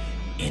planning,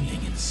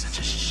 ending in such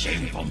a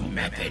shameful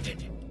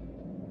method.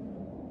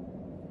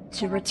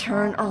 To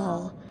return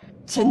all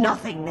to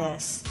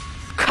nothingness.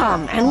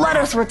 Come and let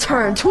us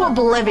return to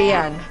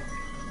oblivion!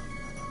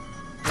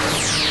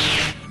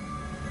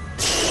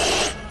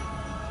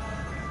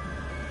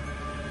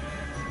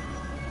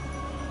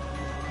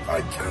 I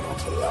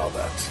cannot allow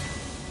that.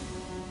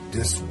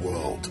 This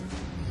world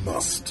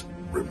must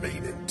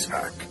remain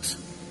intact.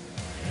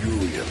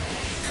 Urien,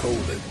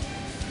 Conan,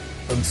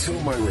 until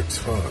my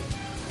return,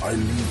 I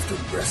leave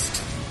the rest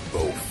to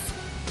you both.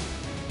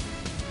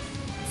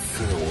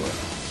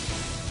 Farewell.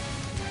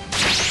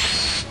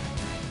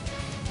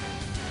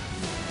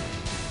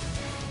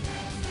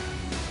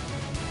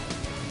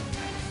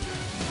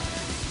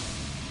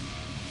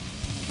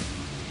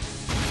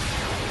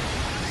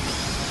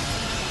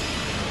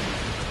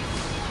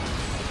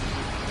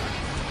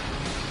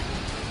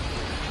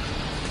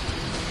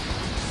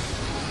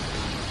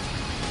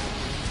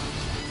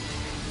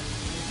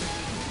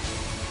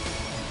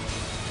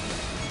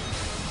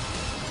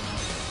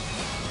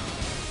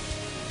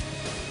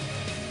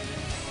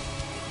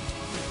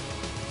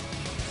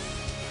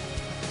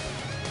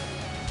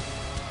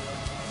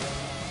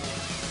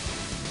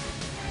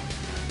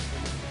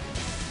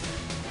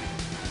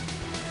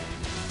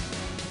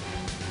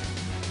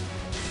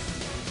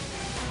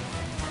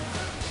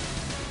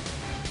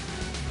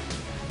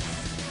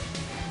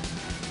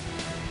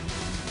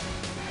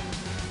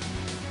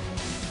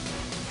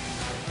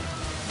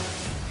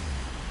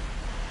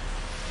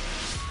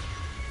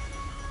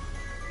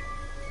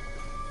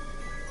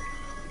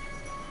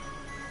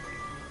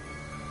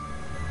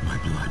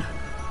 blood.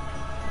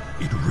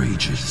 It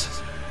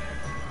rages.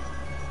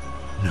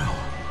 No.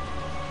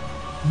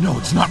 No,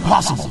 it's not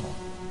possible.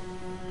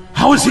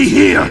 How is he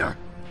here?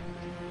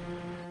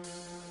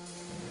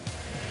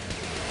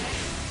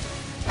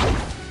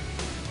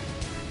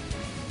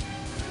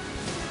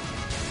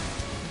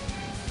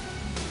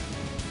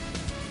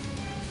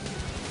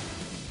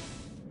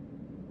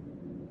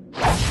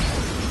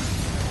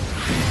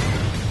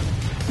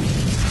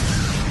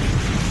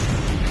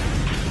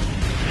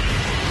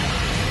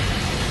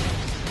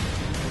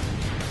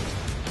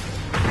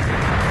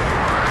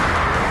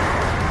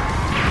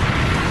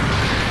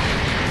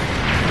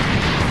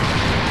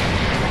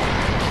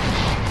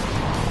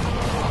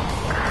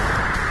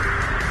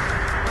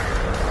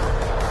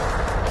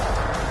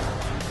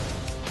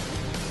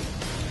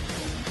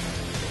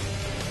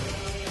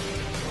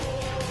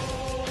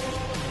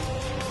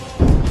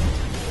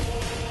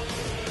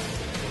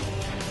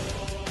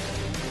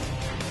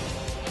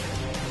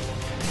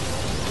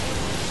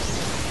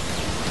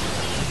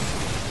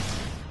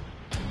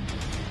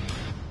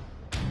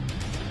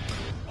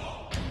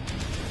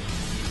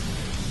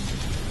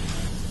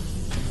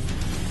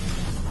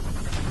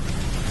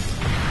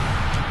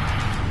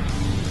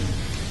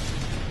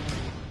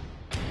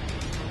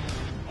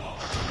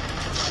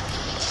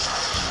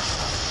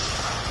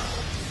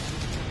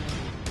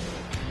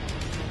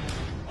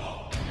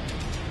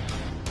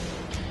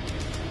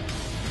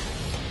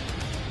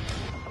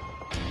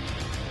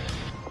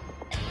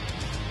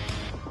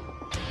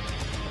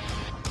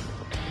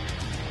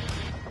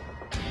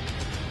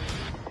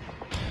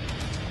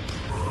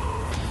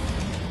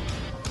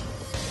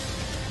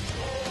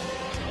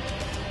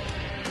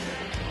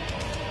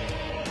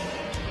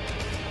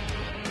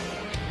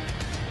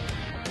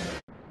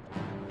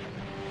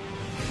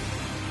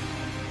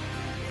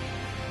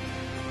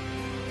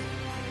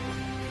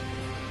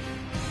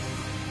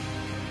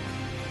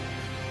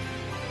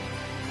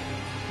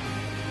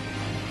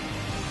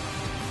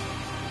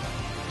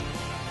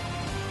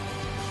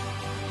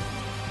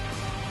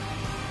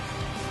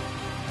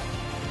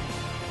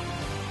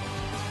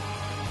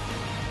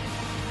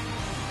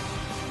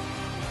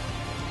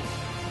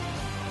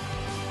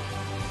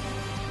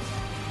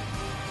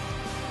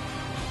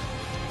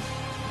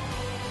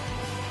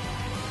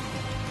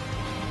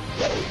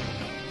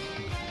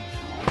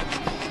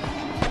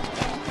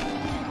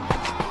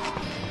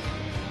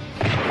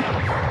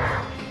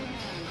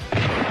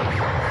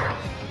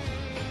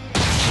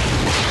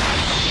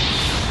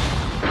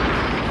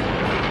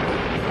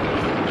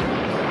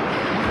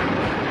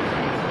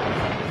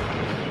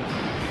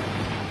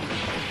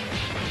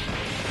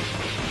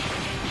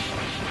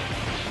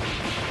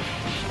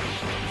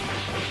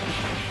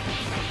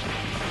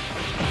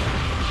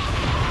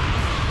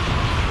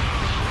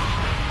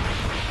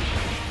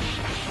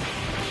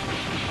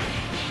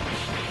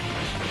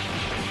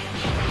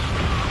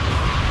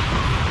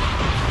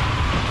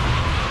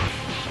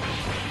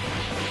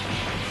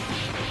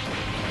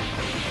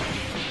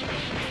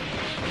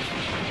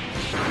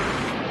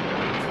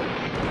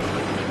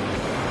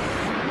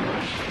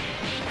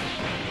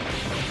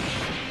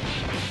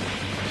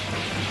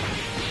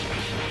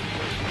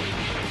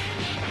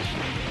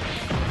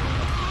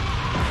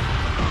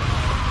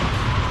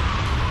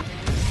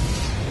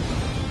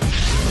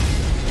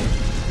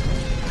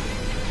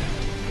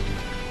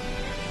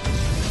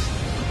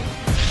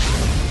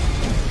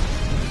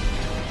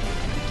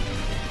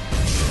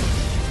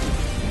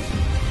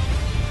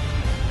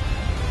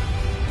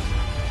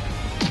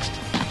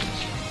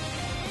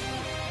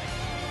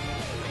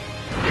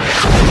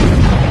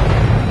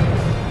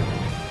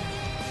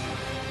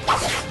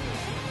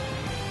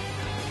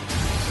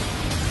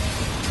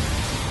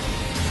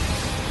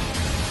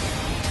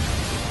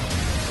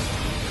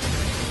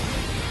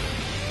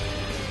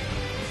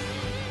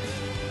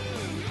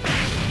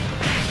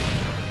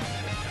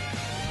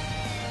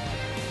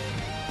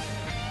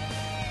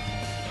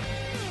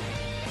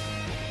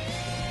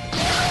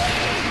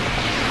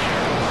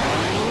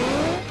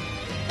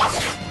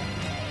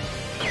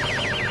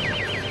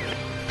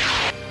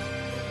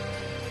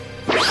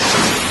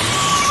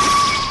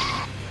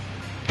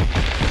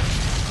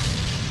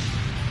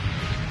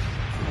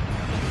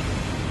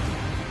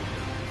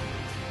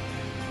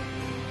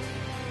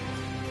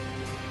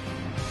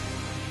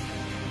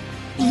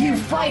 You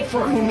fight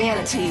for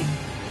humanity,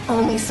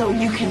 only so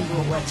you can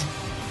rule it.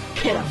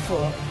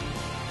 Pitiful.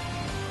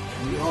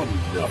 You're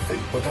nothing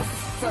but a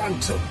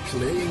phantom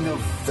playing a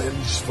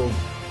vengeful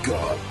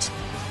god.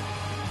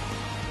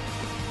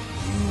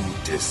 You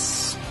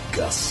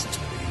disgust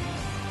me.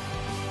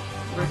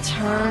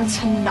 Return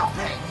to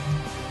nothing.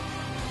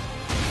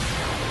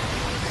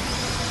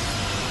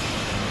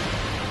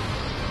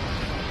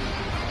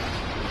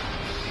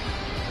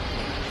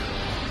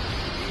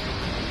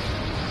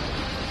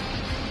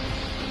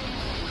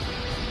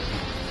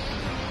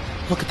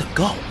 Look at them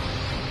go.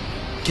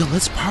 Gil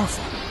is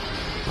powerful,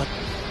 but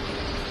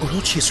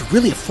Orochi is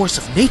really a force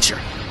of nature.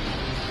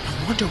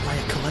 I wonder why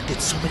I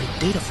collected so many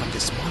data from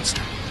this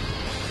monster.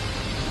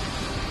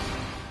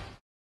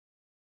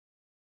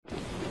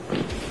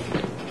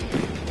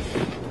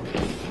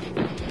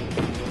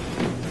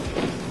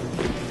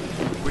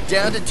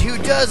 down to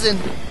 24.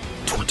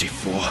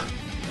 24.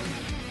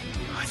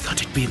 I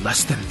thought it'd be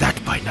less than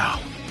that by now.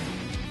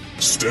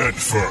 Stand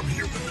firm,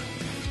 human.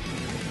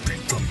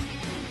 Beat them.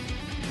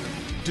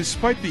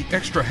 Despite the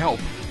extra help,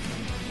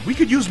 we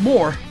could use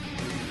more.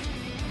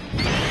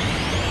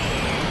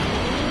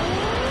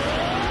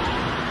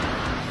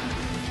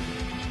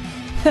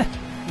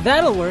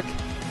 That'll work.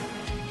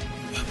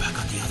 We're back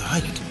on the other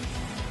island.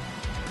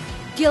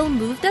 Gil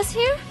moved us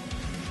here?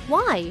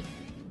 Why?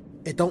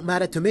 It don't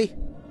matter to me.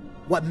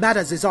 What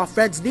matters is our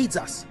friends needs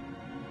us.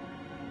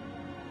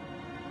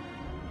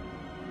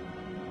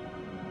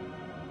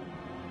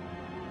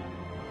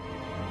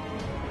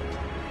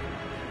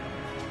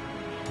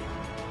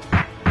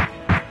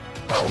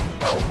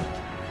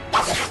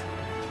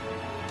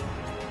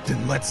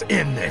 Then let's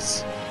end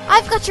this.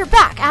 I've got your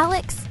back,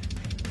 Alex.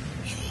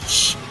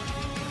 Yosh.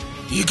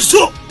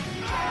 Ikuzo!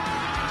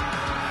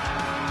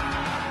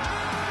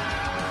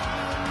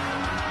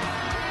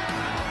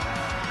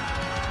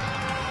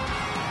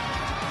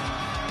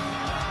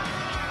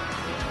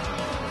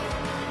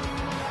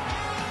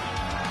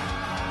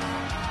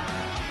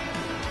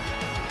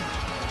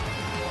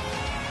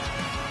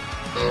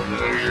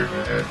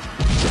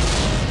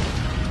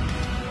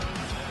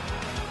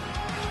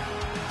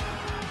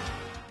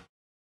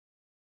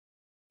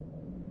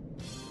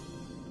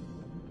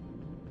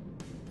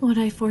 What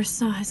I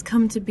foresaw has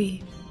come to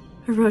be.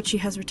 Orochi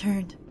has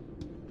returned.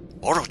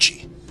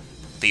 Orochi?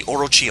 The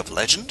Orochi of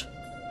legend?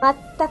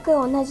 全く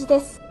同じで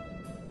す。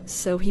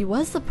So he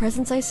was the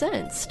presence I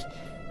sensed.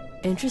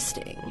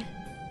 Interesting.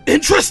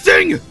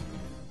 Interesting!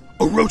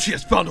 Orochi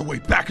has found a way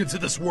back into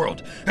this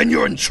world, and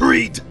you're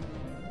intrigued!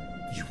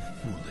 You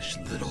foolish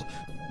little...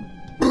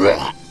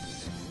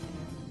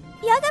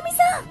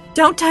 Yagami-san!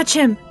 Don't touch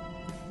him!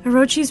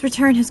 Orochi's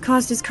return has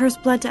caused his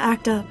cursed blood to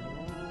act up.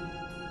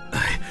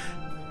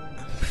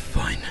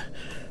 Fine.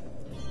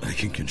 I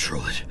can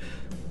control it.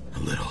 A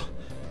little.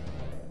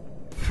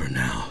 For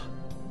now.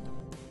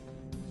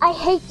 I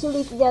hate to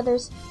leave the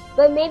others,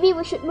 but maybe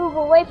we should move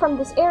away from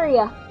this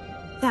area.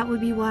 That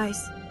would be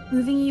wise.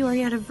 Moving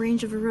Iori out of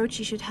range of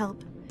Orochi should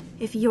help.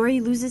 If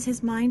Iori loses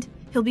his mind,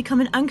 he'll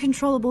become an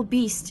uncontrollable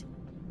beast.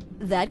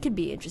 That could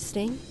be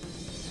interesting.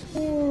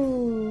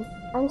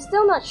 I'm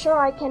still not sure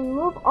I can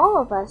move all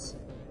of us.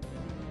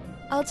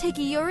 I'll take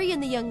Iori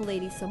and the young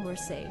lady somewhere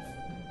safe.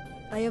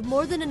 I have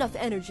more than enough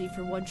energy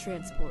for one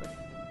transport.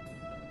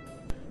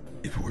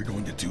 If we're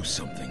going to do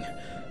something,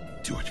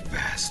 do it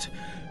fast.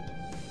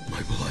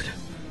 My blood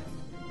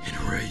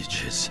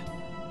enrages.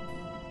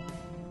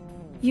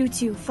 You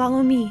two,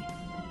 follow me.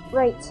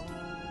 Right.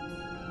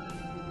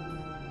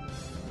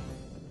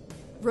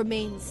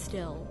 Remain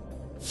still.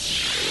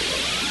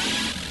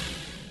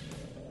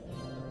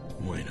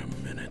 Wait a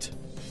minute.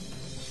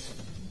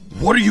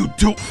 What are you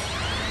doing?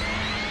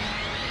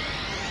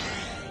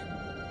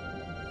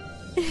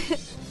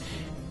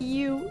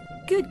 You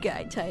good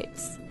guy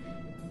types.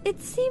 It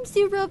seems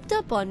you rubbed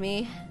up on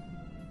me.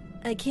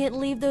 I can't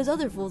leave those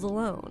other fools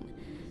alone.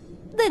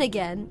 Then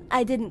again,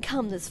 I didn't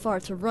come this far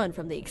to run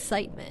from the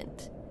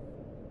excitement.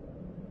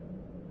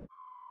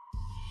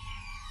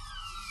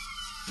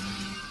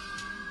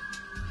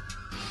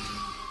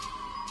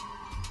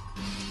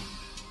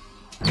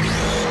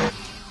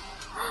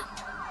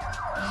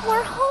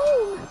 We're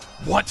home!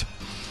 What?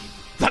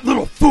 That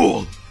little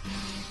fool!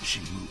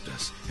 She moved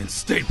us and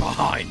stayed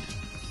behind.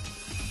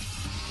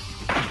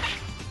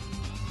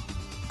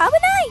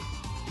 Abenai!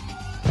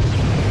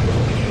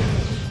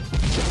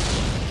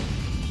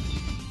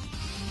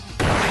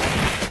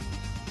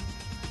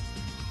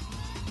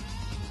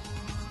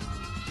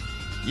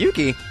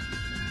 Yuki,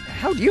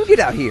 how'd you get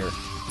out here?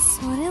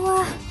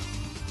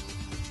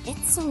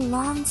 It's a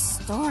long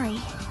story.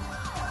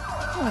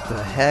 What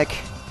the heck?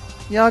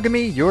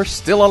 Yagami, you're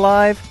still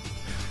alive?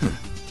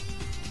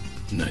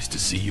 Nice to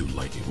see you,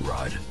 Lightning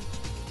Rod.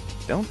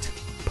 Don't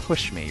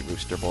push me,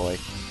 Rooster Boy.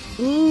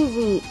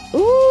 Easy,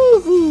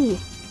 easy!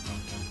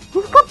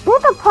 You've got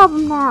bigger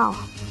problem now.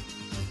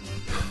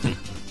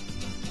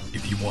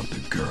 If you want the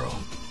girl,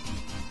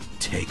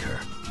 take her.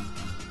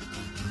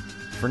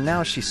 For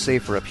now, she's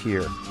safer up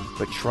here,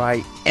 but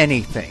try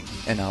anything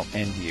and I'll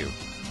end you.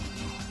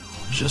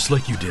 Just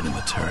like you did in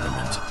the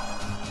tournament.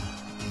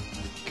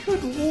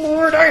 Good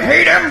lord, I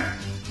hate him!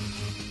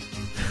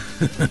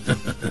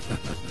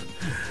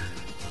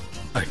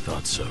 I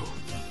thought so.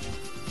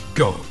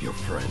 Go, your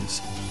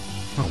friends.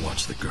 I'll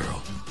watch the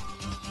girl.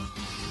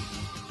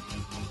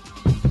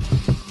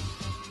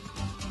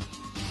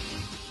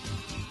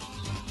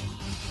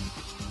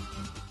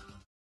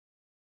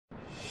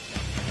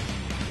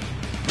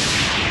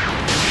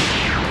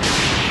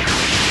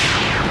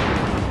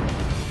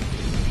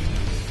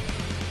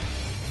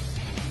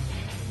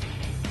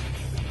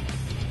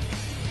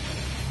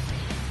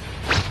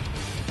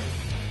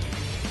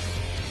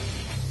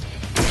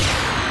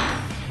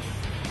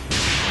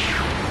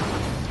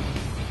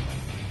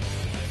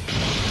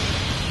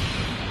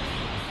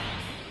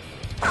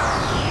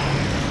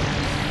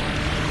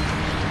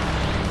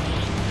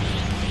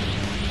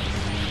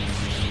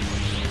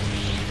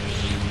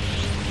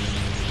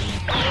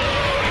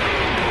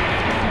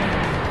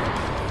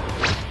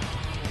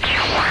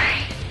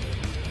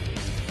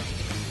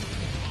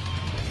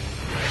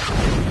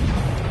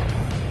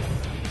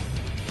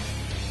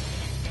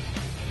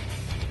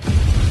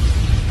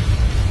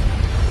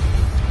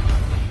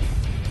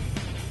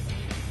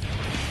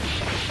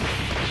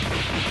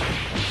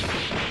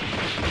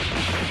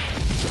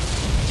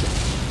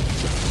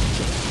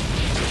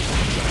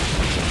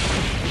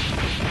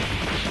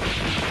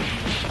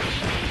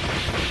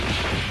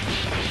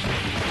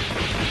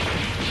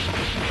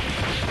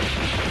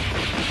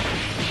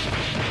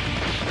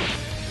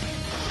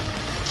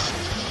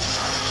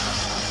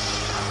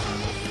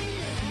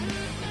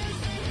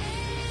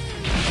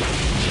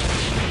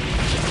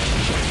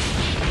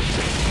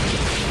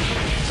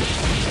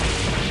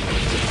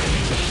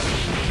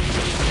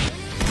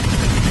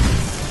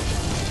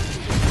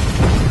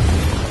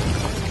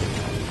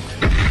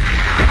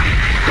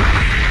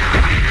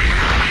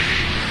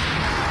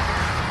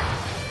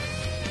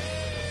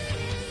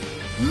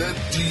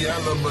 Let the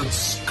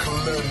elements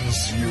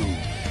cleanse you.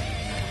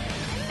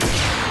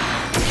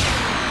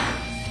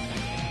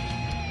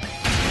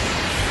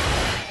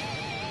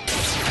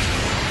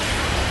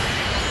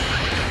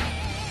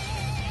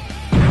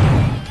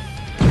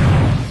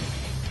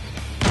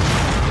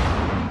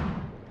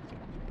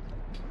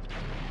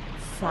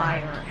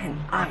 Fire and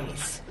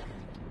ice.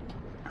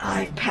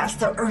 I've passed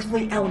the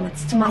earthly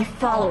elements to my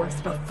followers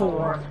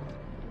before.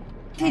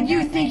 Did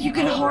you think you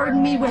could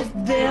harden me with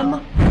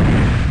them?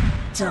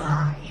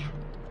 Die.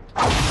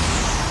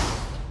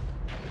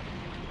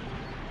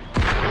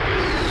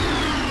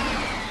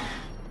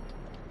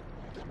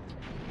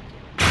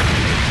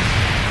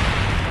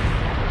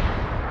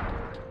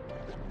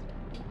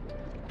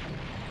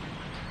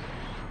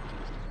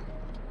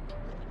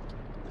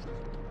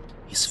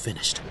 He's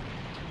finished.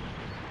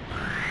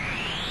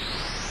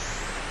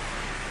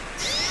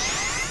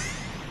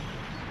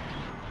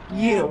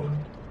 You,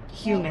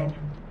 human.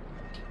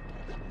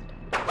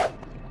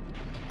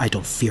 I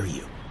don't fear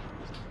you.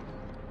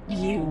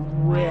 You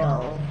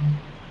will.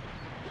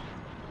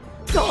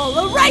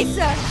 Soul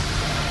Eraser!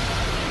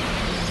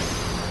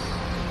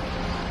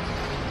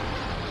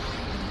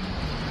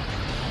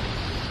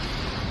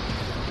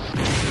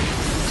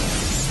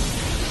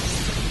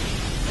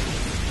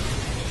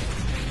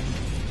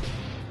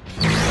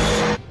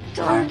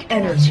 Dark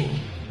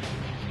energy.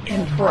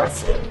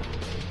 Impressive.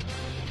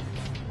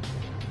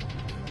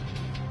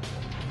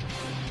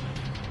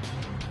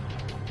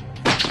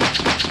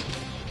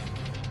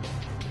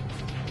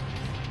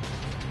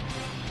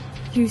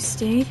 You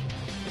stayed?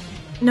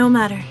 No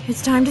matter.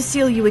 It's time to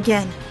seal you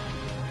again.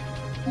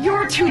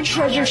 You're two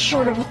treasures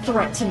short of a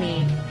threat to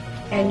me,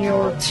 and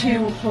your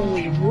two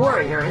holy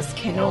warriors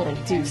can only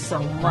do so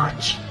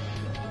much.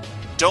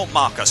 Don't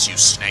mock us, you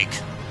snake.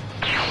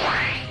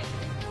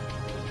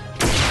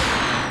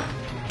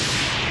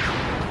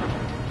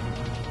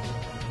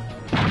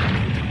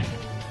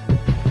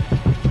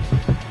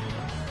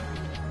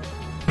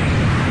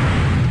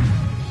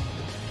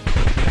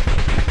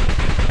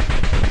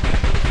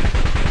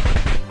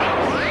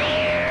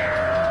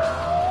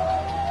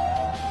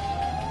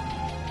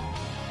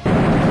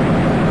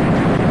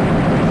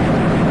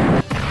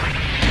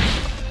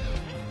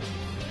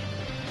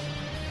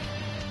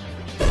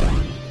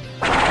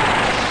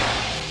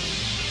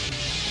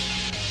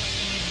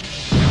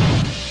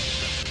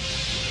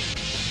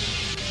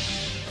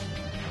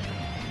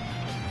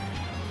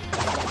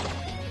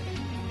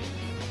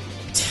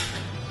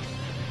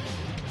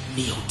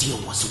 Neo-Deal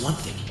was one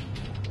thing,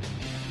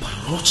 but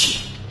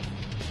Orochi...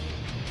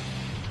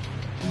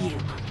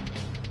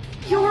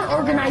 Your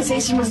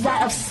organization was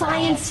that of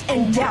science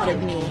and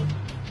doubted me.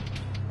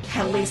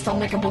 At least I'll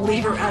make a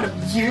believer out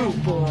of you,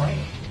 boy.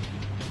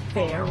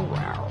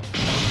 Farewell.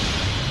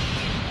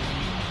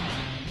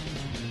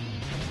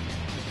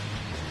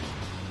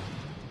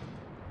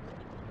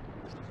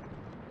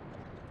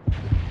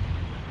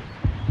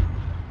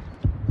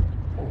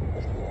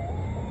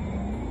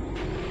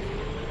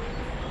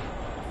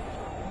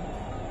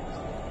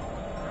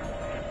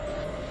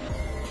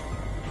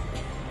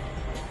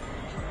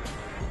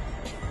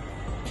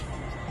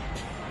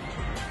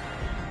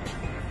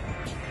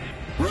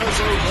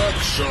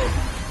 Resurrection!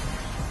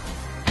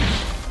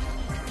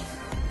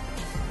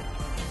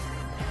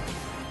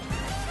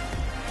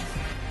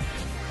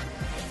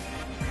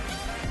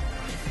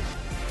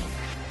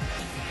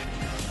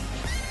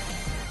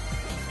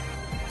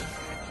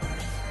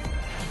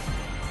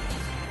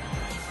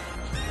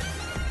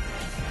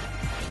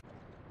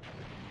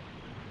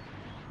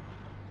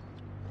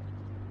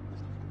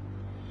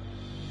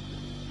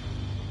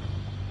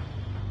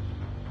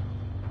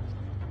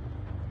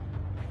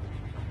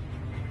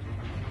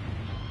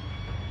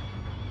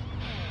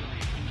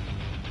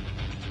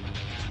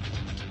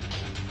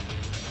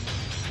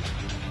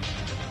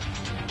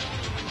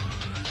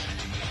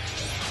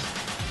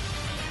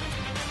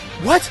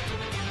 What?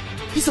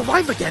 He's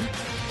alive again?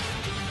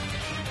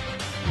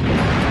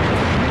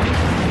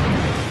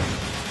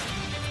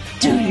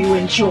 Do you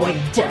enjoy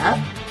death?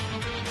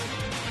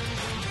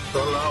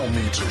 Allow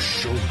me to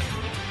show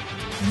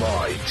you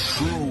my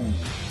true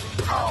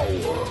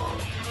power.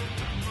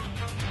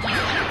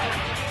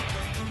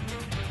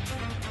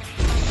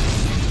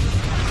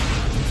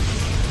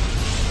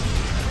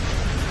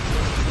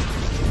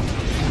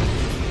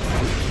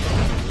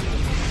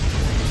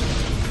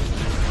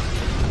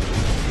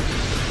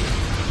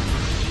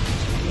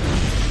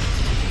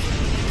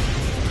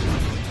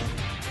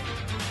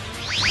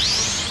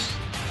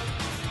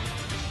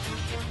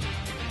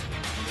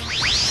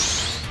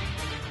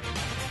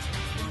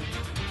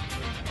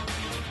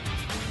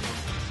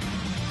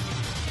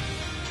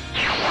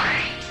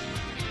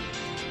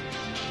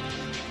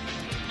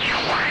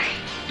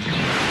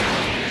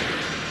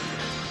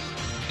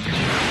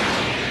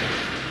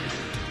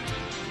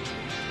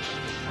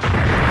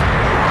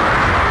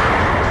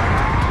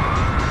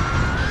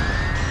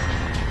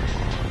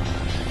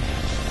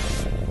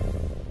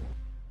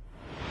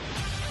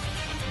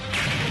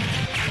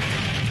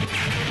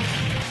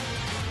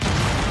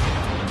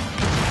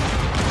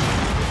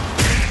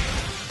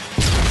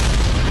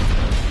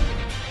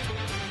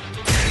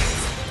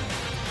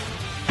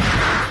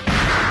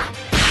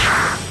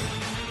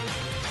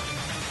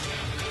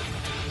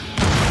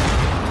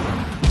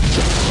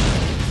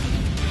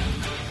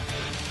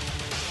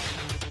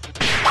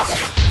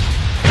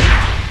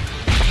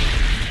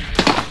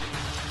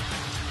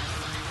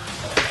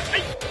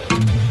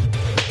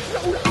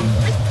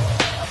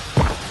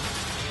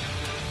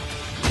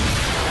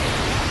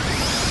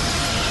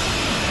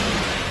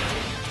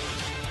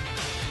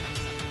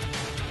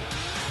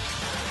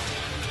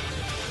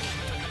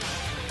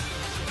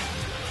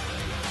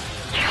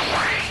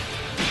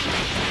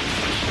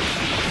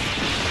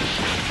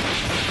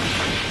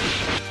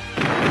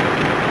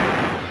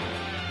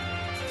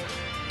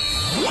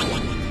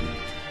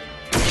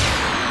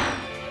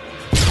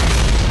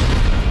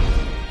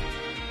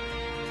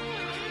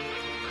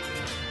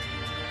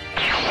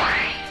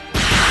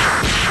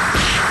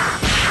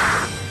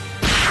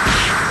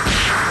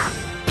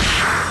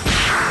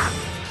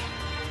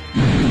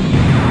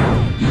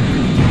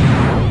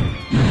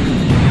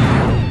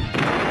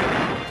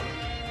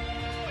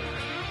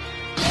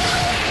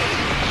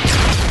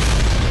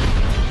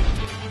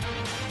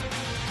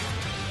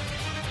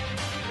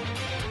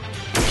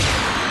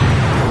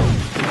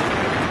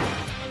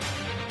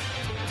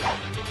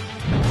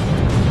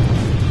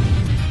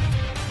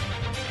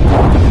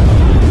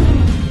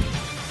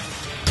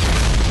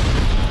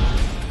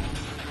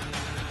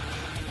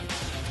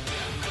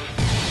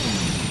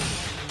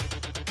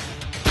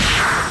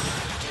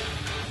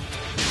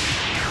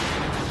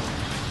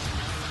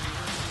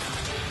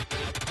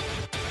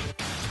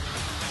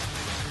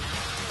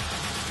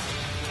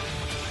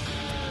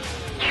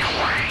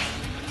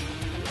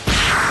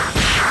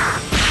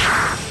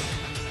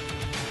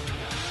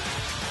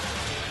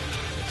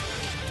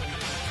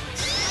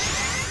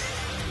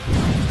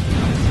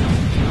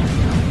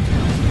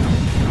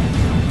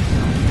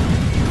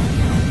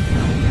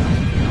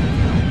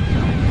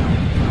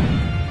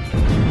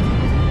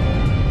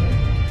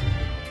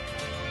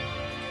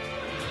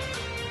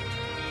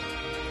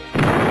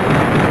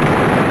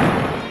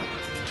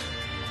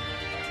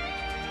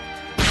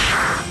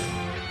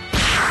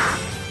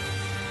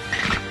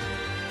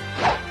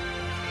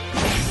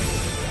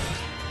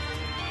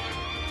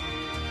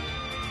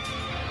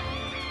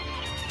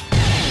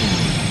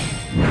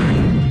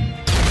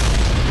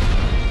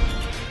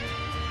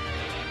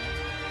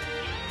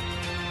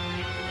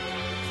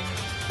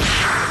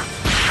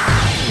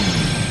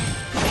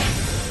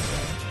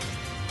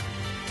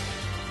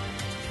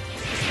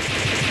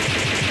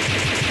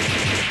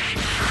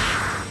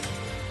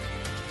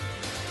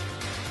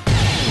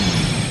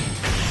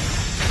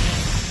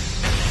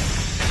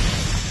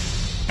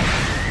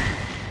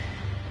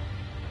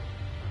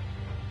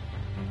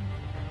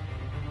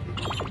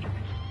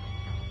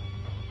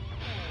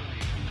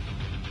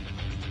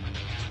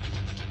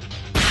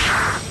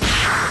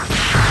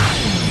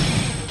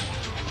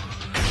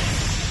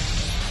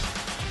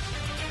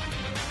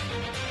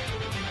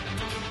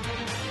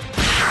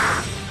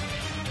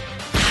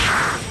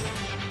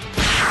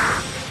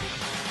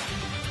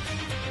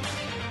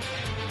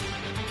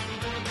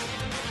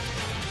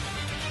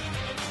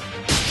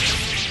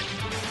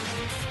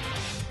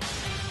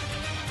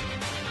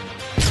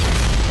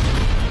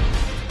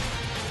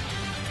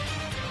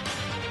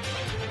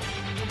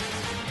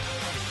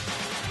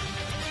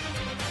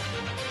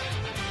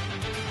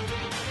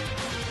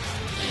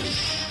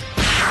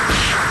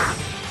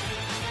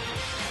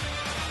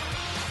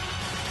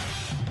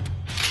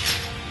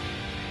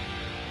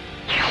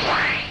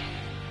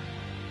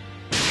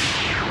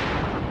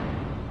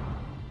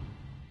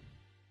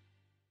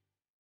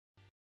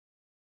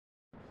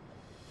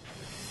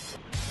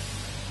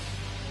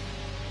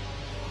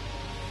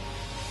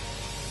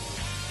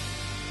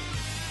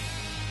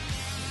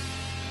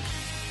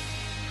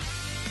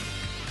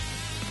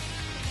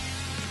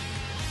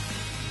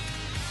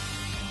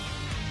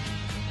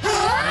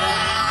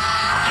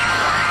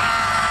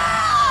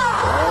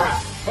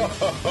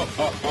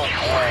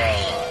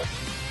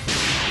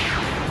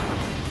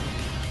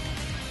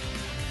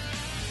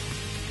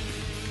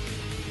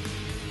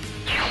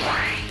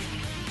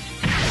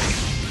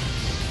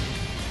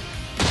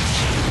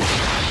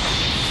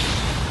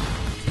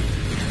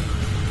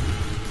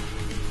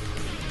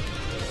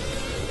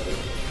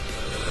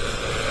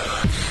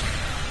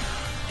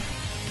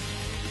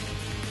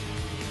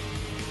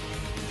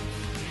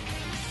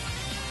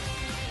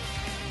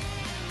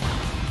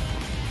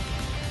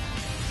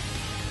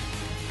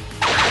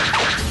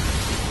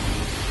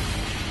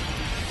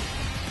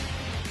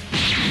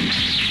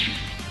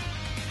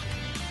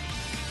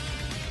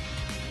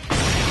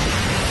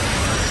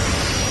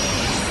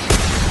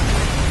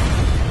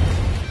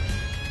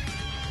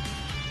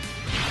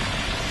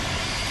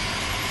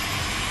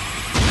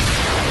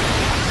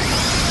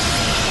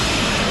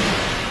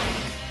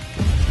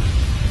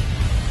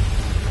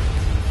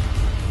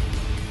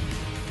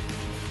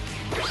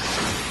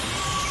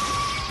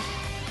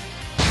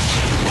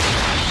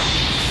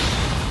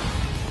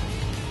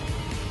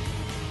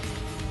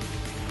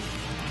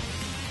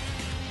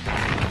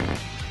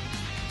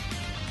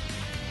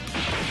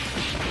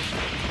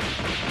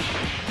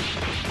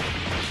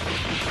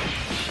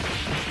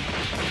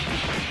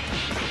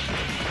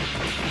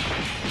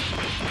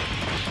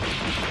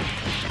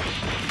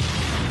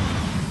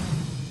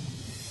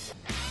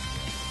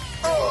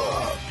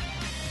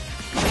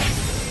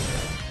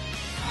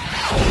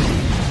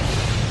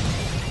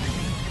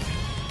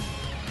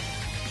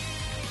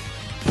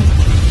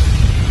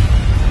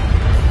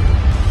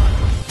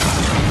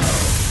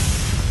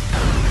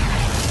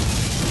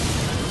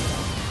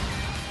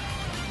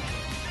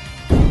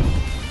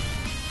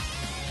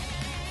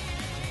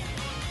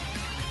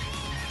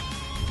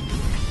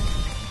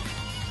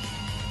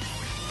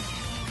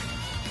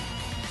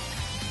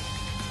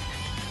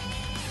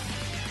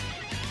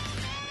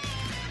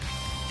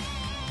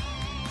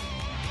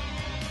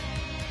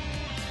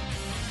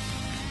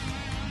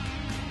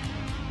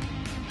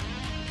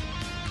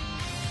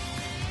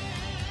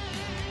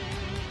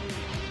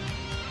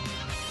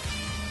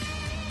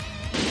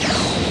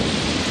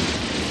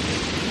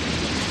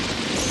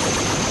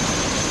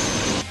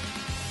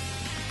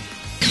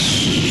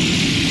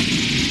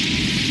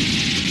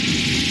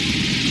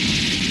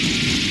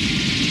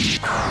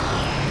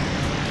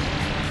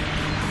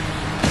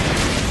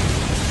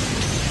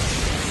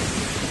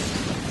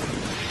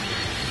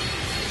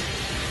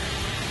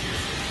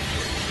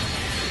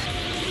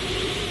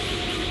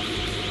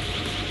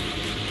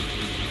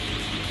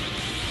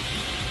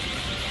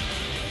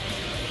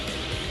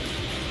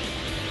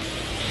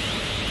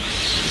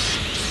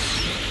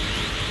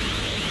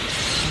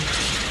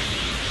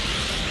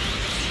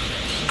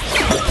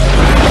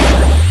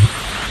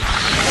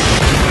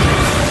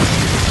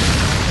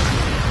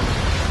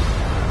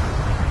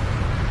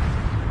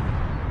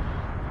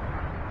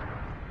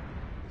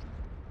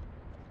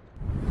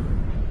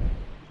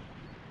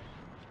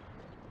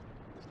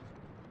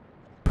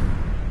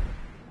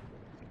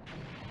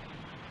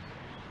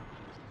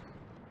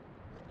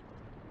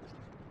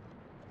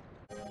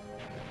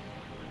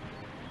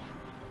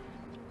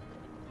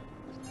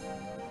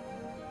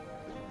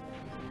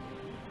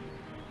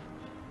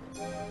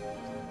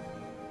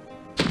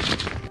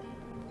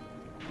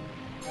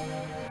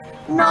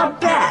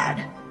 Not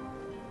bad.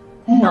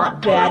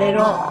 Not bad at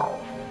all.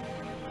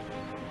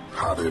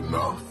 Had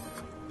enough?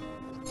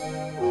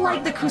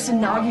 Like the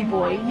Kusanagi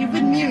boy, you've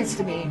been muse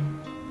to me.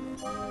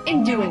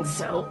 In doing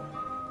so,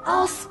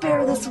 I'll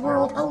spare this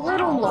world a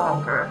little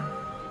longer.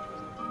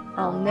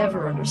 I'll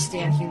never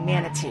understand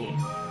humanity.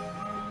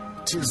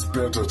 'Tis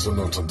better to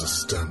not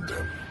understand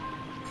them.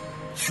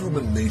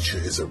 Human nature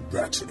is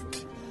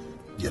erratic,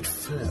 yet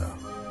fair.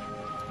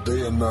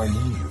 They are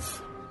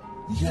naive,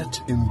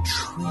 yet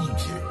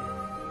intriguing.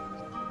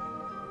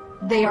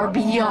 They are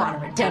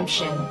beyond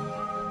redemption.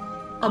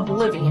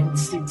 Oblivion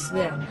suits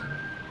them.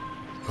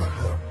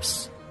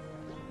 Perhaps.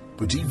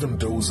 But even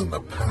those on the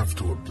path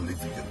to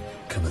oblivion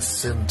can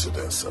ascend to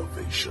their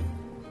salvation.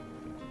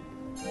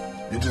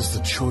 It is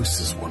the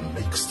choices one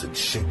makes that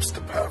shapes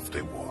the path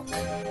they walk.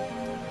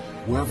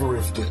 Whether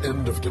if the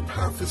end of the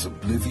path is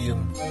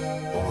oblivion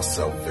or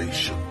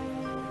salvation,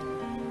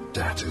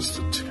 that is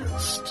the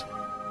test.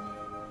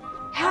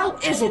 How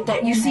is it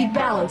that you see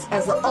balance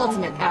as the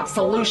ultimate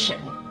absolution?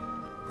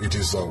 It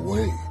is our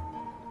way.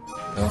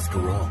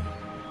 After all,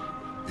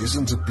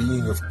 isn't a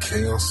being of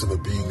chaos and a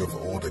being of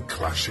order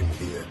clashing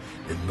here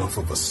enough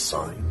of a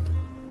sign?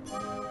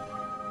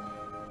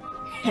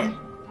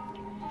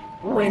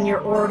 When your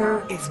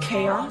order is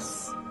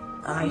chaos,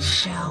 I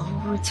shall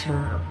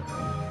return.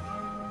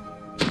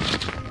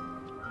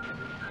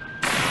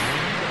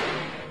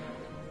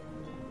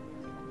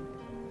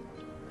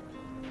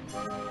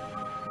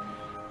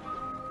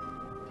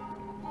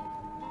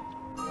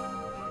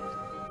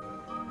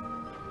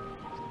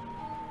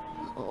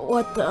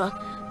 What the?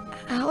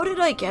 How did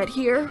I get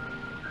here?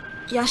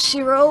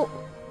 Yashiro?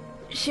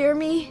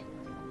 Shirmi?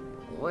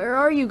 Where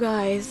are you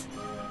guys?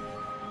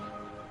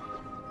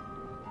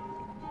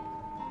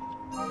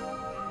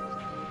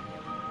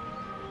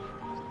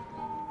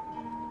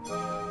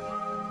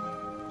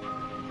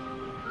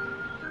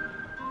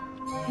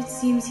 It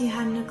seems he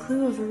hadn't a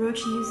clue of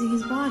Orochi using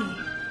his body.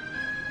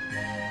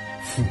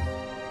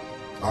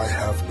 I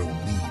have no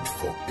need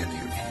for any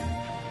of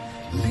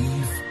you.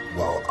 Leave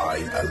while I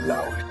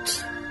allow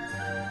it.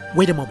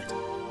 Wait a moment.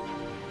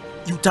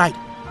 You died,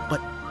 but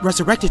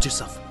resurrected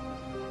yourself.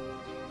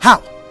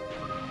 How?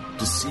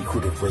 The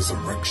secret of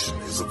resurrection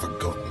is a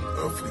forgotten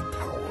earthly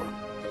power.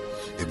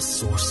 Its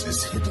source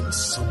is hidden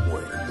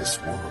somewhere in this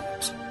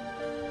world.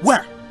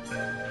 Where?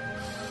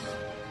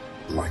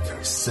 Like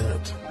I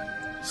said,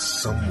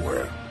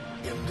 somewhere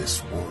in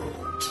this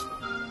world.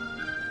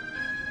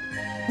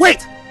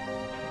 Wait!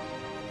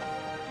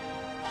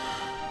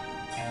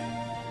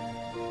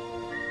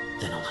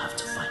 Then I'll have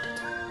to find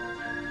it.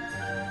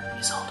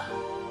 Isolde.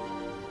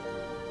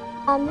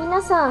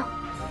 Minasan,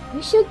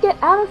 we should get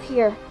out of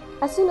here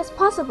as soon as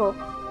possible.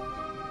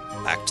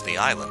 Back to the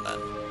island, then.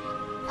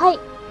 Hai,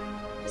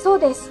 so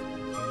desu.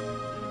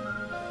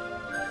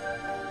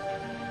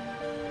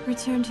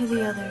 Return to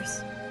the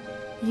others.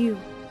 You,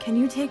 can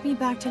you take me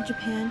back to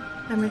Japan?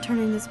 I'm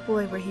returning this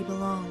boy where he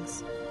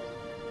belongs.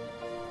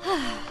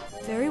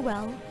 Very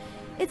well.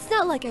 It's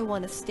not like I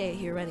want to stay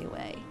here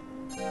anyway.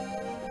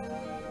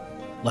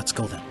 Let's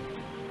go then.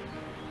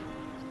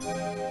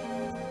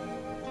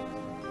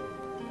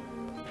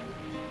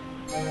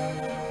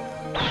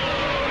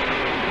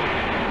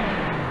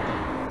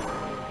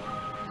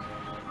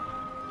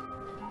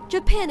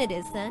 Japan it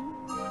is then.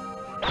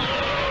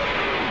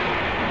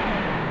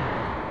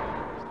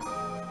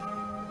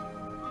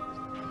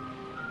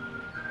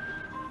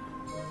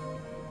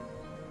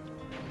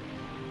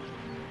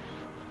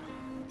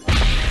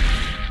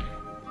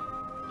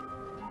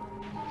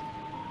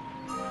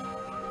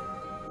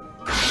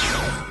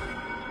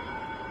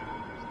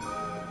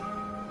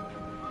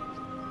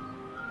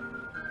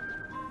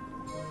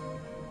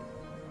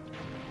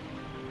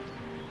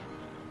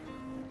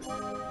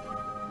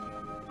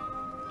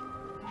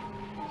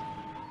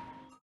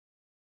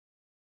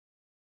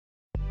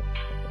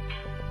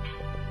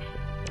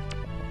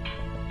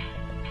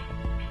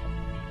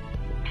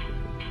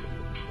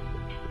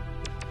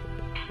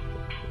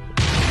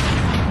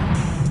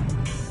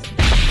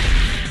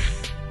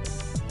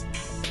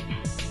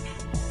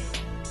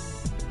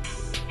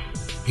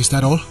 Is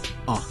that all?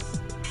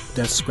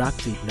 There's scrap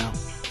feed now.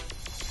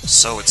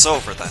 So it's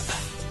over then.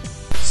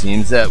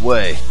 Seems that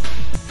way.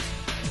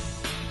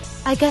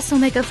 I guess I'll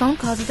make a phone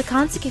call to the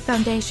Kansuki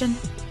Foundation.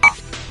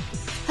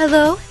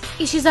 Hello,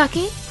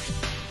 Ishizaki?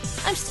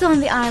 I'm still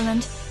on the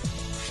island.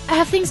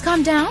 Have things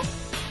calmed down?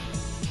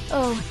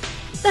 Oh,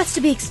 that's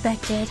to be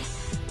expected.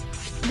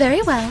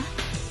 Very well.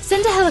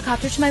 Send a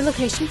helicopter to my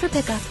location for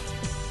pickup.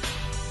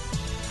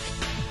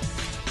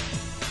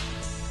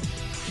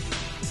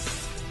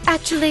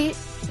 Actually,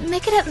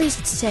 make it at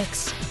least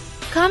 6.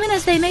 Common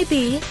as they may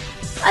be,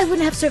 I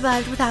wouldn't have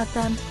survived without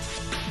them.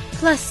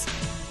 Plus,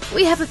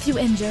 we have a few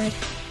injured.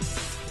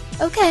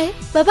 Okay,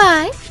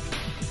 bye-bye.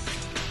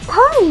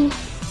 Hi!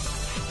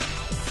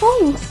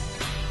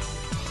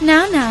 Thanks.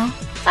 Now,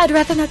 I'd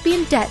rather not be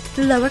in debt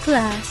to the lower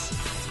class.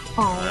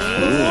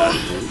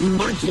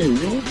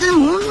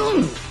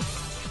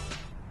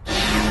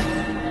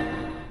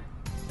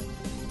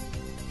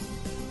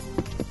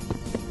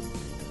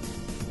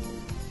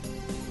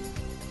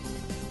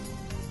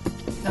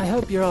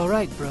 hope you're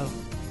alright, bro.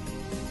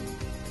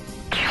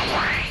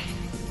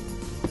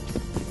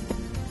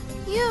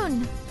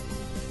 Yoon!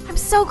 I'm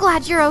so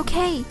glad you're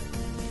okay.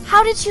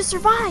 How did you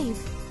survive?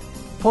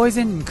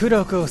 Poison and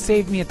Kuroko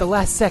saved me at the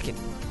last second.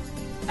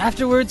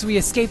 Afterwards, we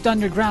escaped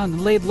underground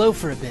and laid low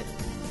for a bit.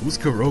 Who's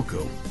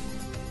Kuroko?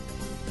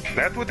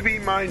 That would be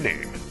my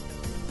name.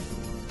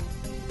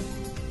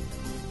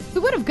 We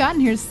would have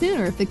gotten here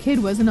sooner if the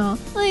kid wasn't all,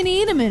 I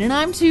need a minute,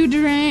 I'm too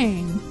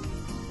drained.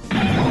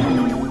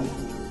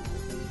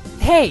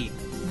 Hey!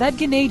 That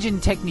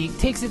Ganagin technique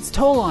takes its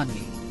toll on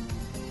me.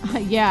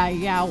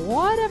 Yeah,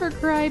 whatever,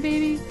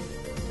 crybaby.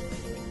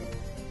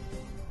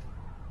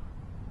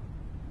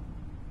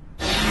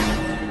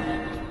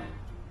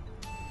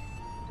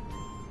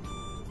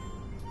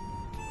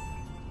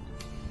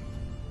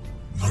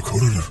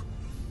 Nakoruru.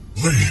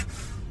 Lee,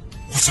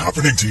 what's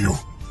happening to you?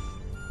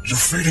 You're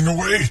fading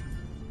away.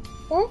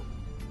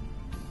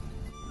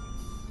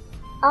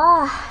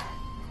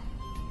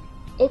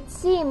 It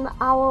seems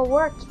our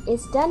work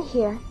is done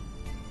here.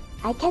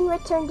 I can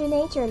return to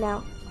nature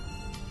now.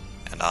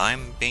 And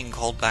I'm being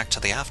called back to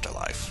the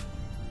afterlife.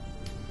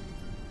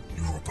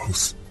 You were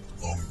both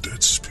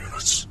long-dead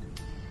spirits.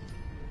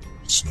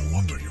 It's no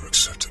wonder you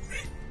accepted me.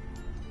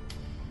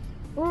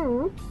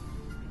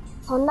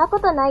 そんな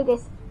ことないで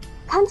す。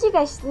勘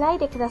違いしない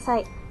でくださ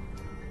い。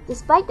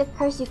Despite the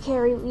curse you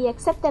carry, we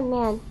accept a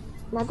man,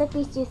 not the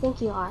beast you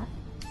think you are.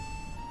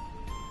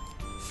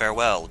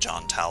 Farewell,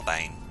 John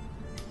Talbane.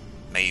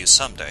 May you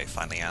someday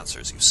find the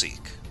answers you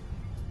seek.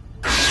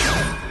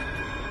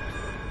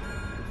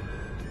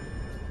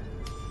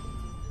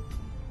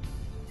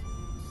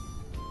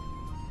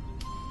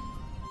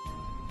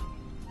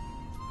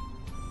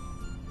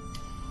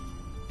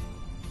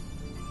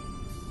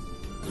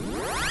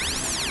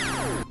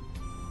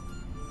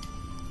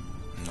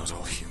 Not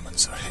all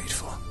humans are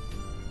hateful.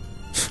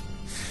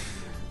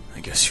 I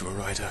guess you were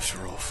right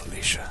after all,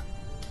 Felicia.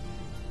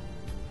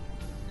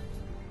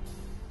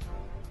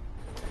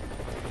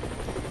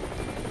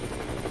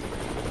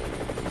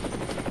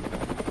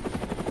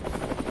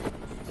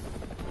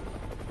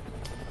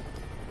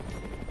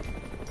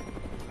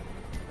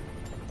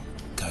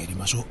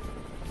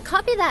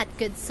 Copy that,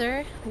 good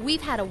sir.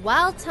 We've had a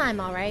wild time,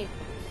 alright.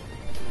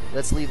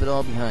 Let's leave it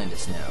all behind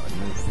us now and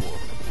move forward.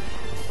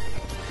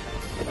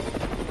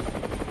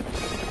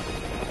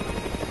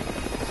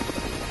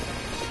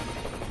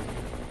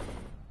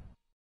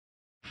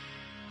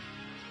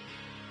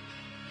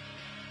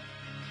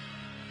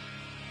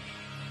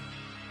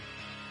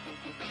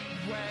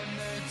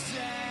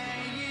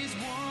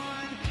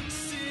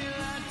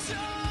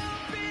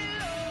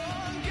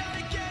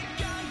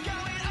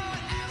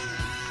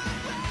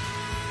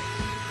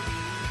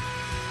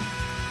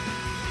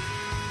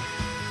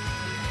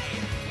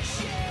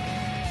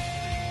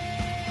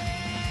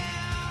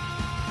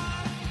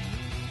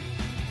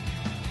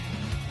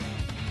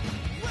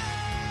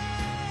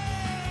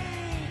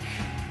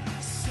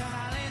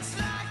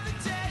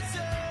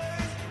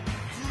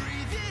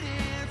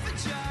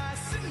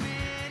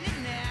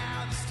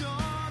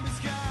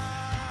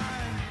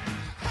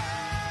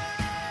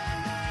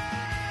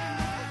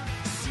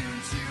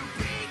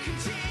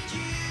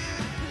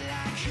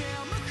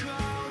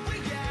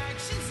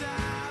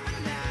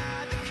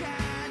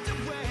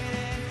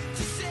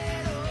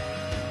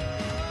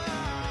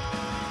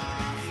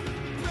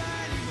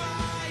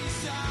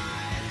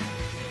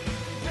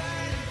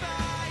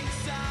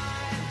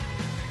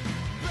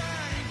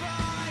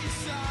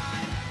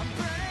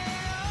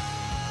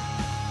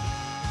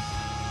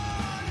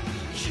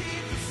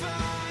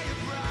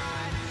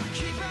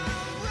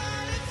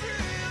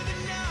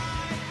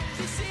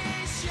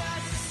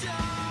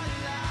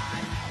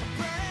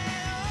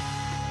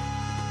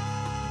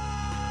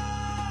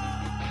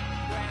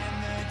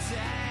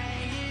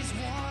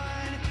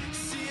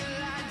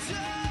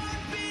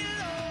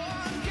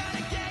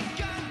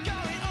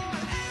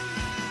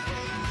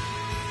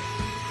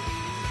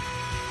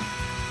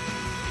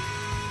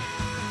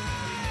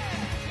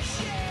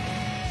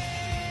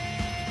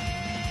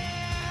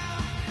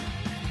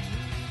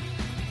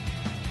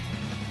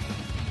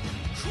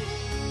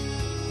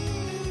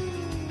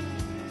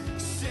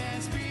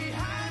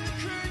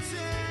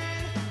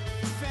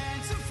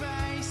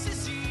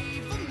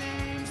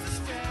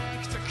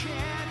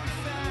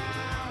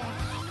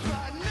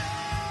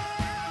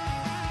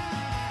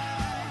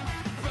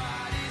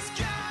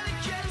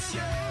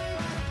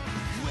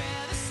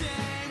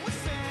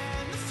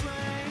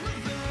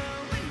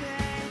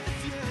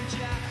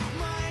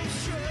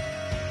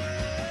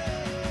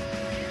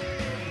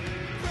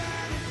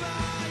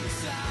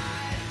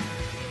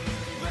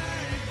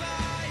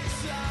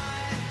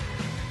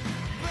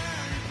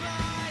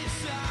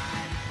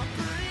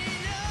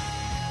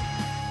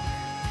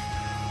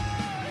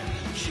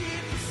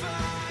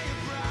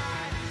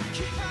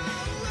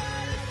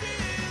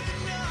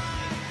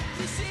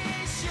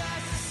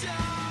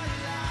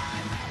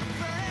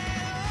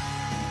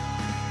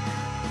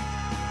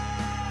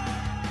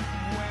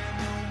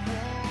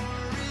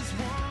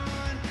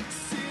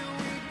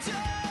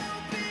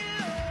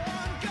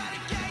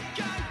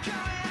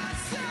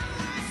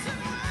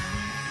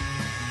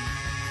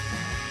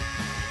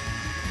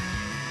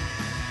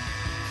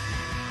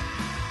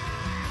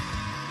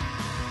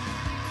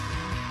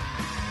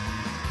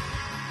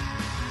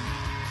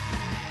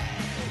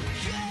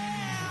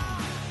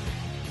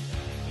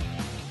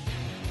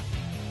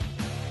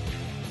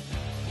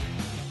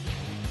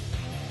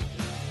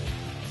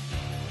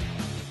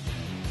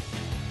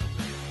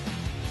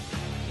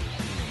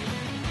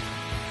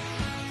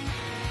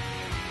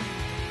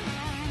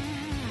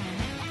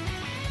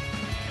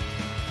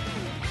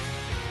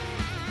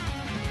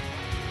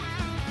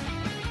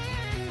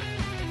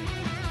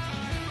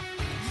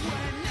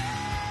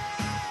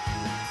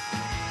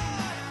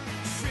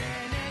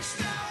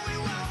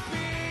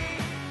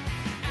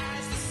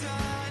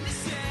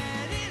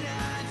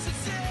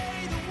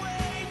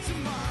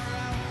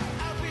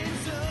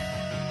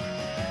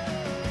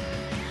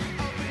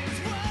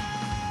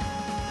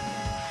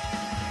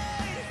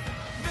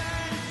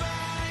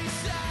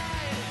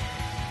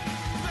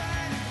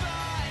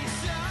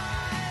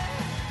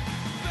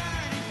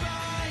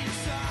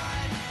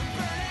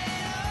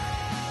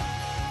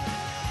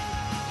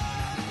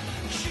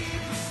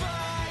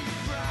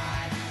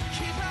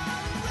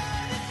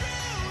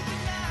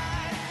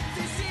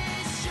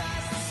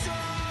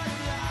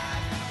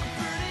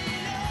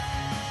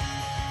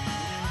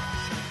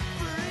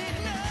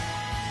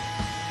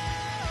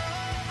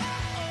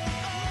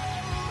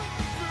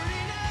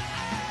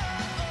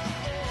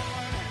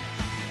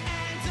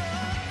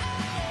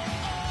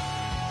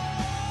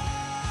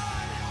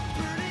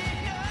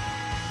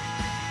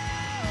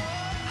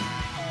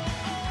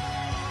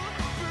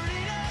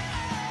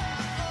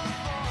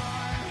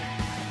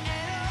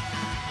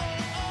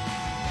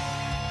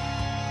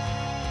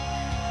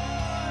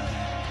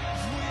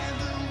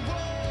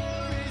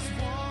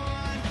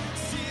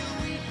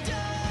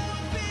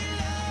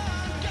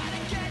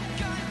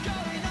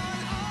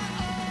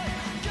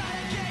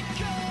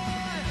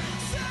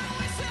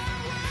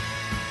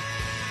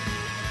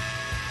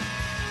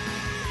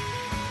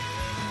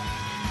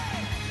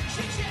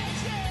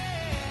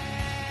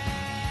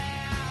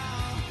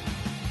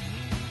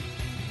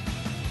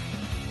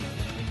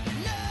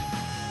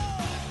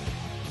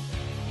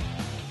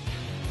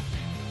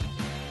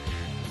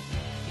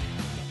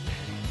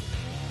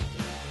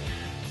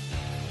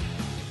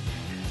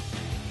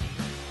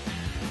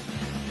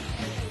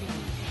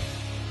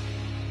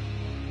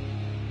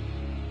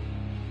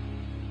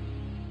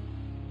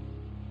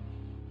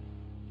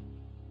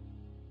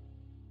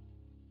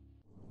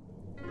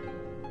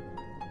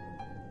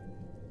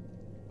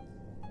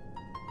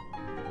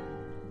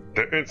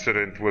 The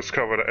incident was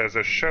covered as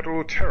a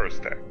shadow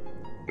terrorist act.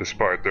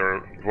 Despite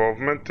their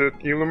involvement, the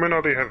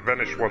Illuminati have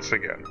vanished once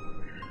again.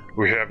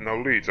 We have no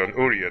leads on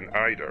Urien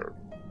either.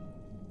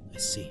 I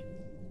see.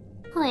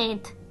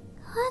 Wait,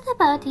 what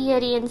about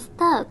Urien's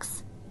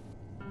thugs?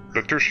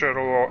 The two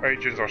Shadow Law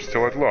agents are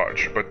still at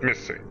large, but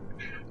missing.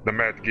 The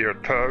Mad Gear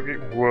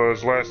thug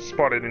was last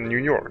spotted in New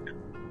York.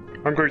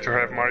 I'm going to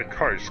have my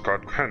Kai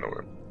Scott handle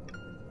him.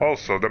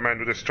 Also, the man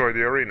who destroyed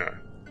the arena,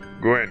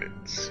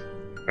 Gwyneth.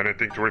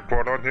 Anything to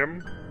report on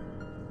him?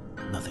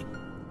 Nothing.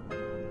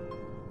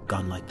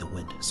 Gone like the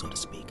wind, so to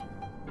speak.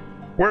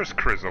 Where's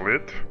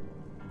Krizalid?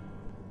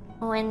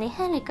 When the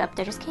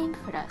helicopters came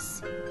for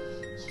us,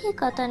 he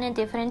got on a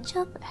different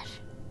chopper.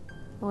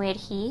 Where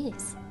he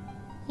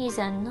is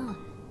unknown.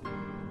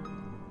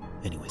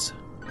 Anyways,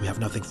 we have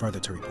nothing further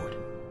to report.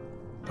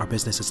 Our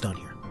business is done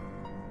here.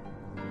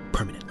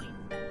 Permanently.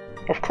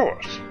 Of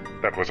course.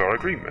 That was our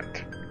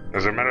agreement.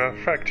 As a matter of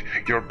fact,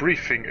 your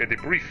briefing and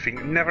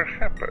debriefing never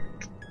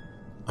happened.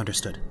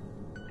 Understood.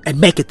 And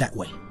make it that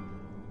way.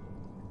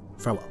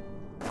 Farewell.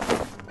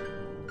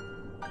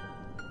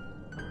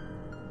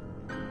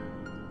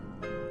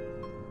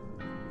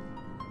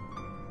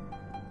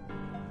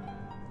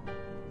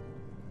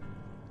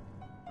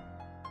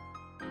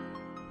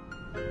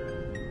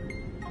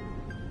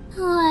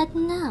 What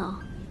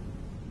now?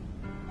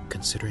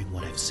 Considering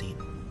what I've seen,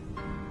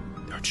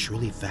 there are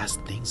truly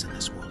vast things in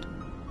this world,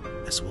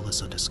 as well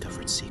as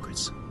undiscovered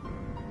secrets.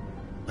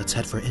 Let's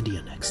head for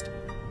India next.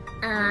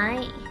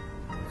 Aye.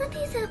 What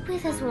is up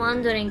with us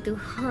wandering to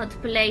hot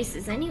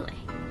places anyway?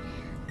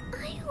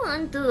 I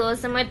want to go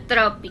somewhere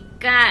tropical.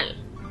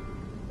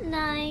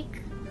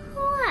 Like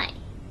Hawaii.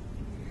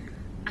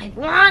 I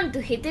want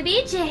to hit the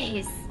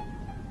beaches.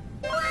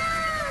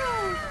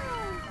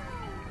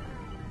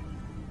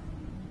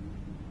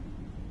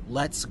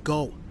 Let's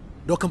go.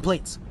 No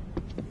complaints.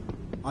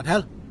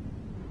 Angel?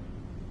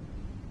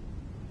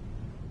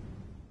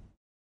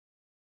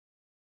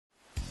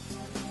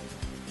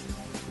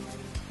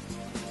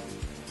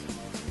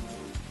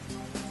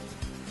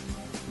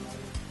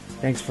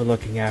 Thanks for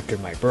looking after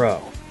my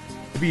bro.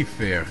 To be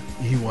fair,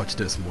 he watched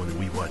us more than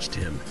we watched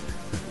him.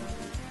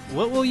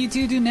 What will you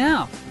two do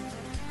now?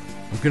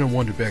 I'm gonna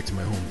wander back to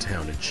my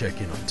hometown and check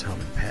in on Tom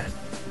and Pat.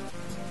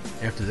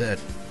 After that,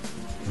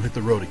 we'll hit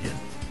the road again.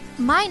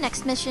 My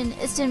next mission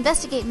is to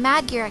investigate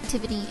Mad Gear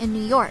activity in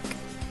New York.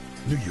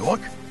 New York?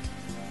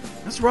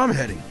 That's where I'm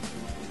heading.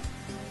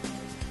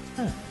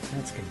 Huh,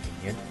 that's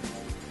convenient.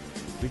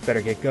 We'd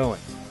better get going,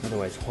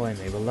 otherwise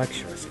Hoime will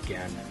lecture us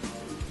again.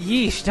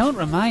 Yeesh, don't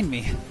remind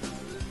me.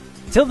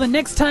 Till the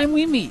next time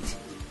we meet.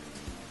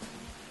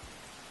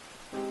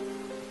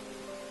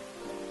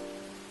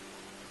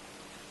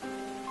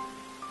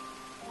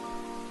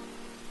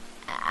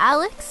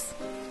 Alex?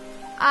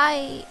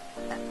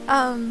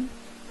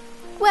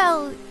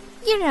 Well,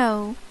 you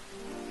know,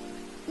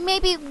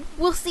 maybe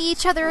we'll see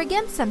each other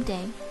again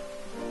someday.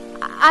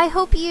 I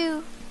hope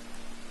you...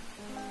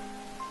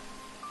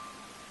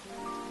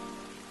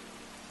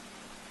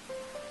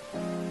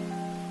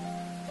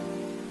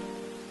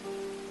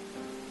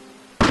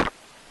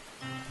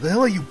 The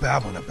hell are you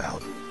babbling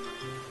about?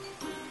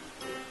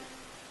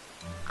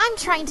 I'm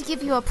trying to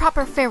give you a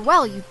proper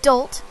farewell, you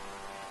dolt.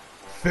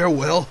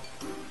 Farewell?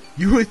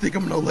 You really think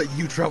I'm gonna let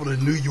you travel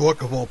to New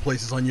York of all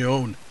places on your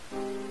own?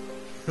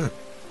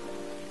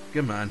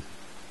 Come on.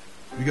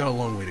 We got a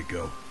long way to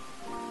go.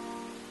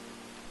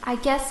 I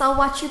guess I'll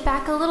watch you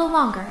back a little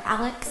longer,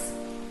 Alex.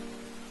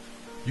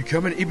 You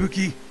coming,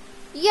 Ibuki?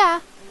 Yeah.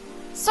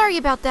 Sorry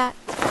about that.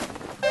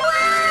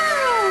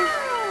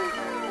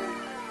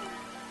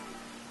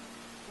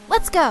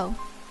 Let's go.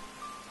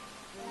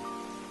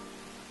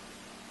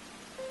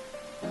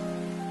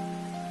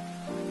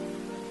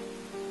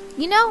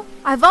 You know,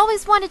 I've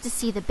always wanted to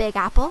see the Big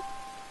Apple.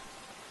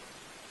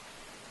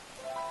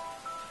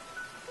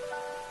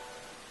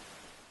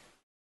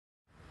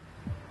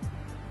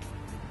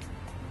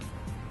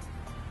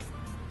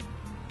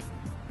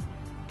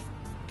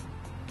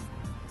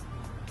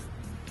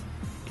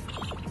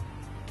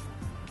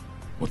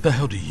 What the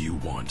hell do you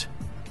want?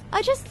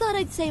 I just thought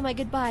I'd say my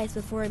goodbyes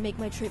before I make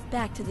my trip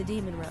back to the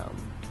Demon Realm.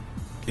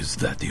 Is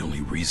that the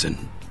only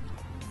reason?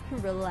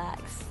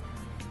 Relax.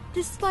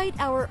 Despite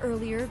our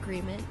earlier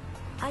agreement,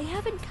 I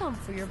haven't come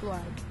for your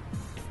blood.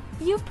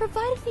 You've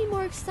provided me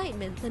more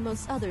excitement than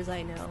most others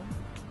I know.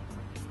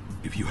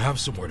 If you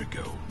have somewhere to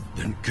go,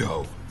 then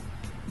go.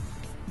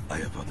 I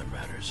have other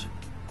matters.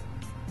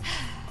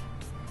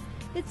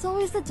 It's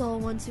always the dull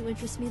ones who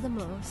interest me the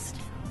most.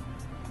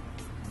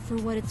 For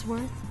what it's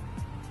worth,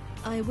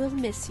 I will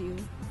miss you,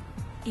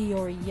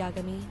 Iori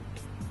Yagami.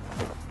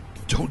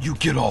 Don't you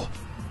get all...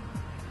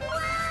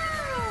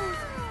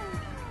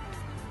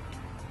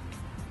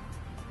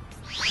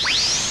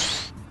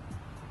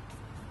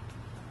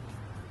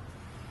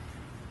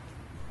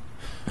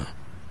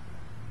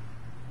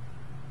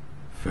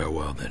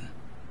 Farewell, then.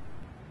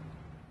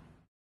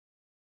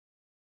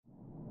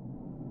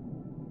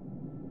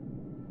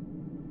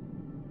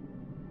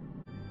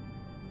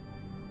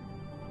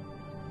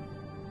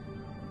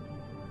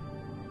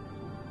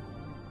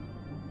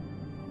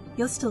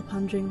 You're still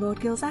pondering Lord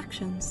Gil's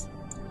actions,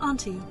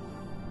 aren't you?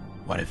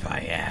 What if I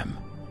am?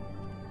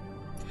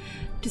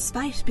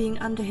 Despite being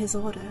under his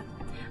order,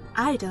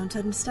 I don't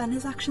understand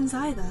his actions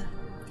either.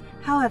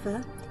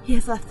 However, he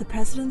has left the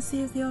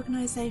presidency of the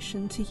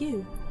organization to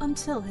you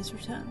until his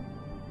return.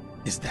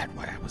 Is that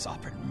why I was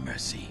offered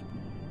mercy?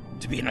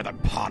 To be another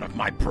part of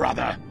my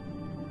brother?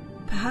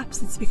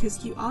 Perhaps it's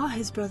because you are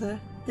his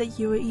brother that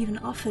you were even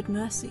offered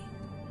mercy.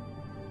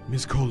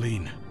 Ms.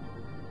 Colleen,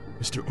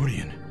 Mr.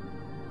 Urien,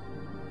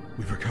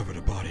 we've recovered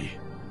a body.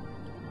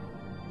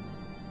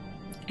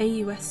 A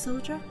US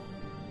soldier?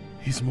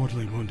 He's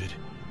mortally wounded.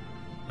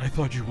 I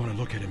thought you'd want to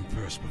look at him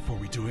first before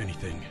we do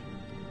anything.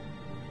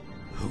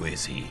 Who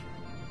is he?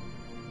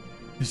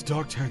 His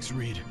dog tags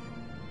read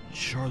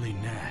Charlie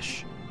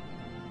Nash.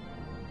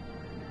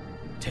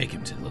 Take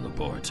him to the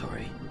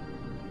laboratory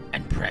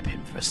and prep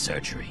him for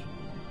surgery.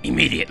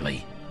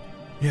 Immediately.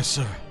 Yes,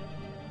 sir.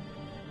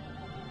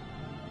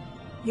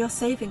 You're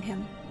saving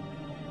him.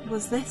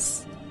 Was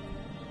this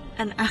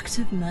an act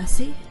of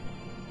mercy?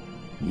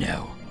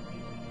 No.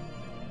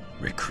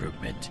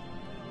 Recruitment.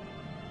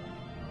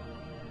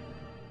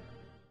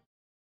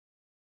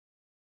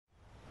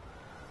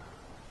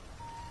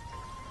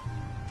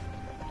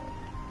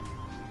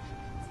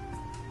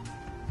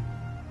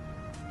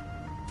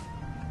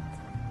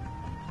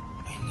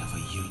 I never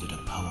yielded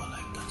a power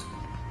like that,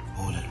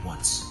 all at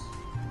once.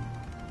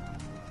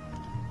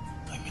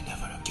 I may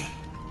never again.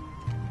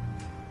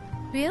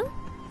 Ryu?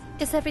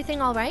 Is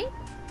everything alright?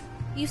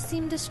 You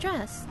seem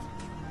distressed.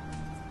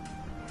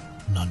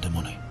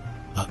 Nandemone.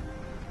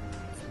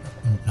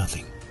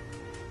 Nothing.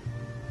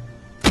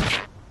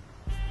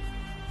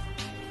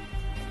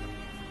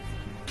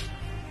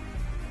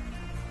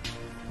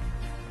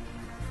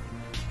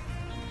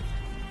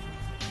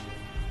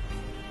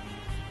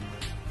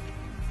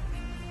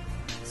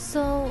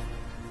 So,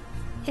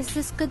 is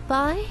this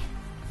goodbye?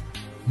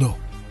 No.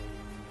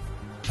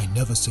 I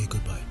never say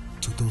goodbye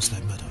to those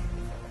that matter.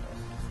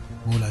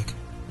 More like,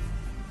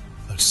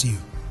 I'll see you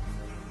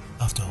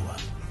after a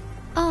while.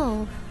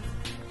 Oh.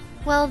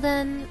 Well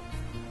then,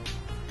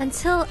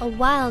 until a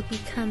while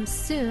becomes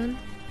soon,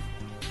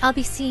 I'll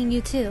be seeing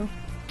you too.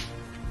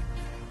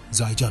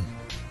 再见,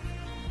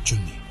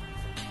 Chun-li.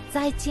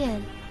 再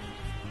见.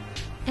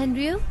 And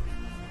Ryu?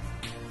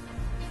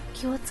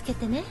 気をつけ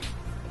てね.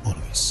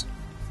 Always.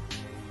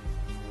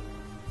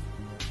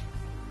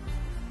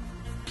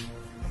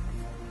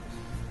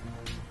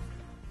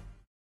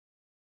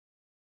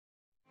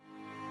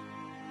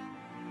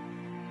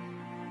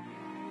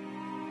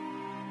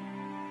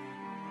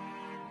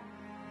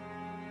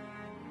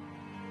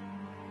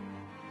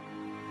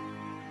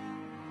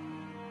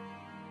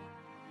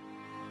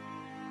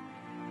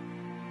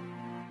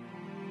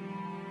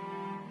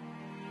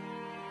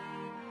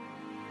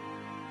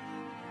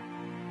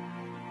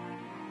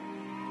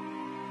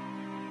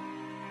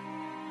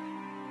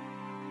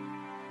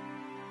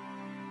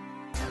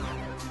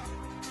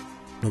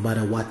 No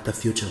matter what the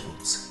future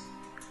holds,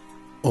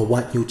 or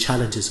what new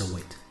challenges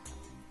await,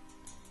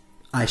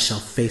 I shall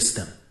face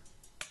them.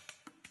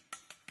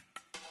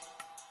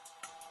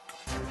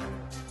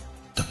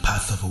 The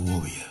path of a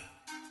warrior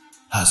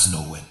has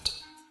no end.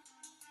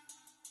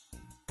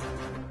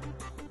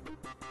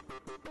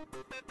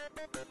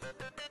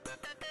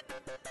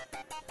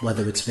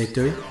 Whether it's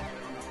victory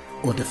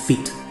or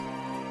defeat,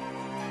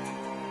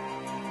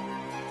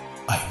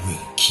 I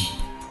will keep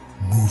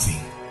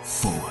moving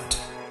forward.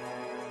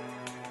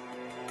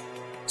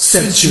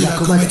 戦士は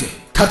ここまで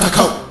戦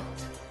う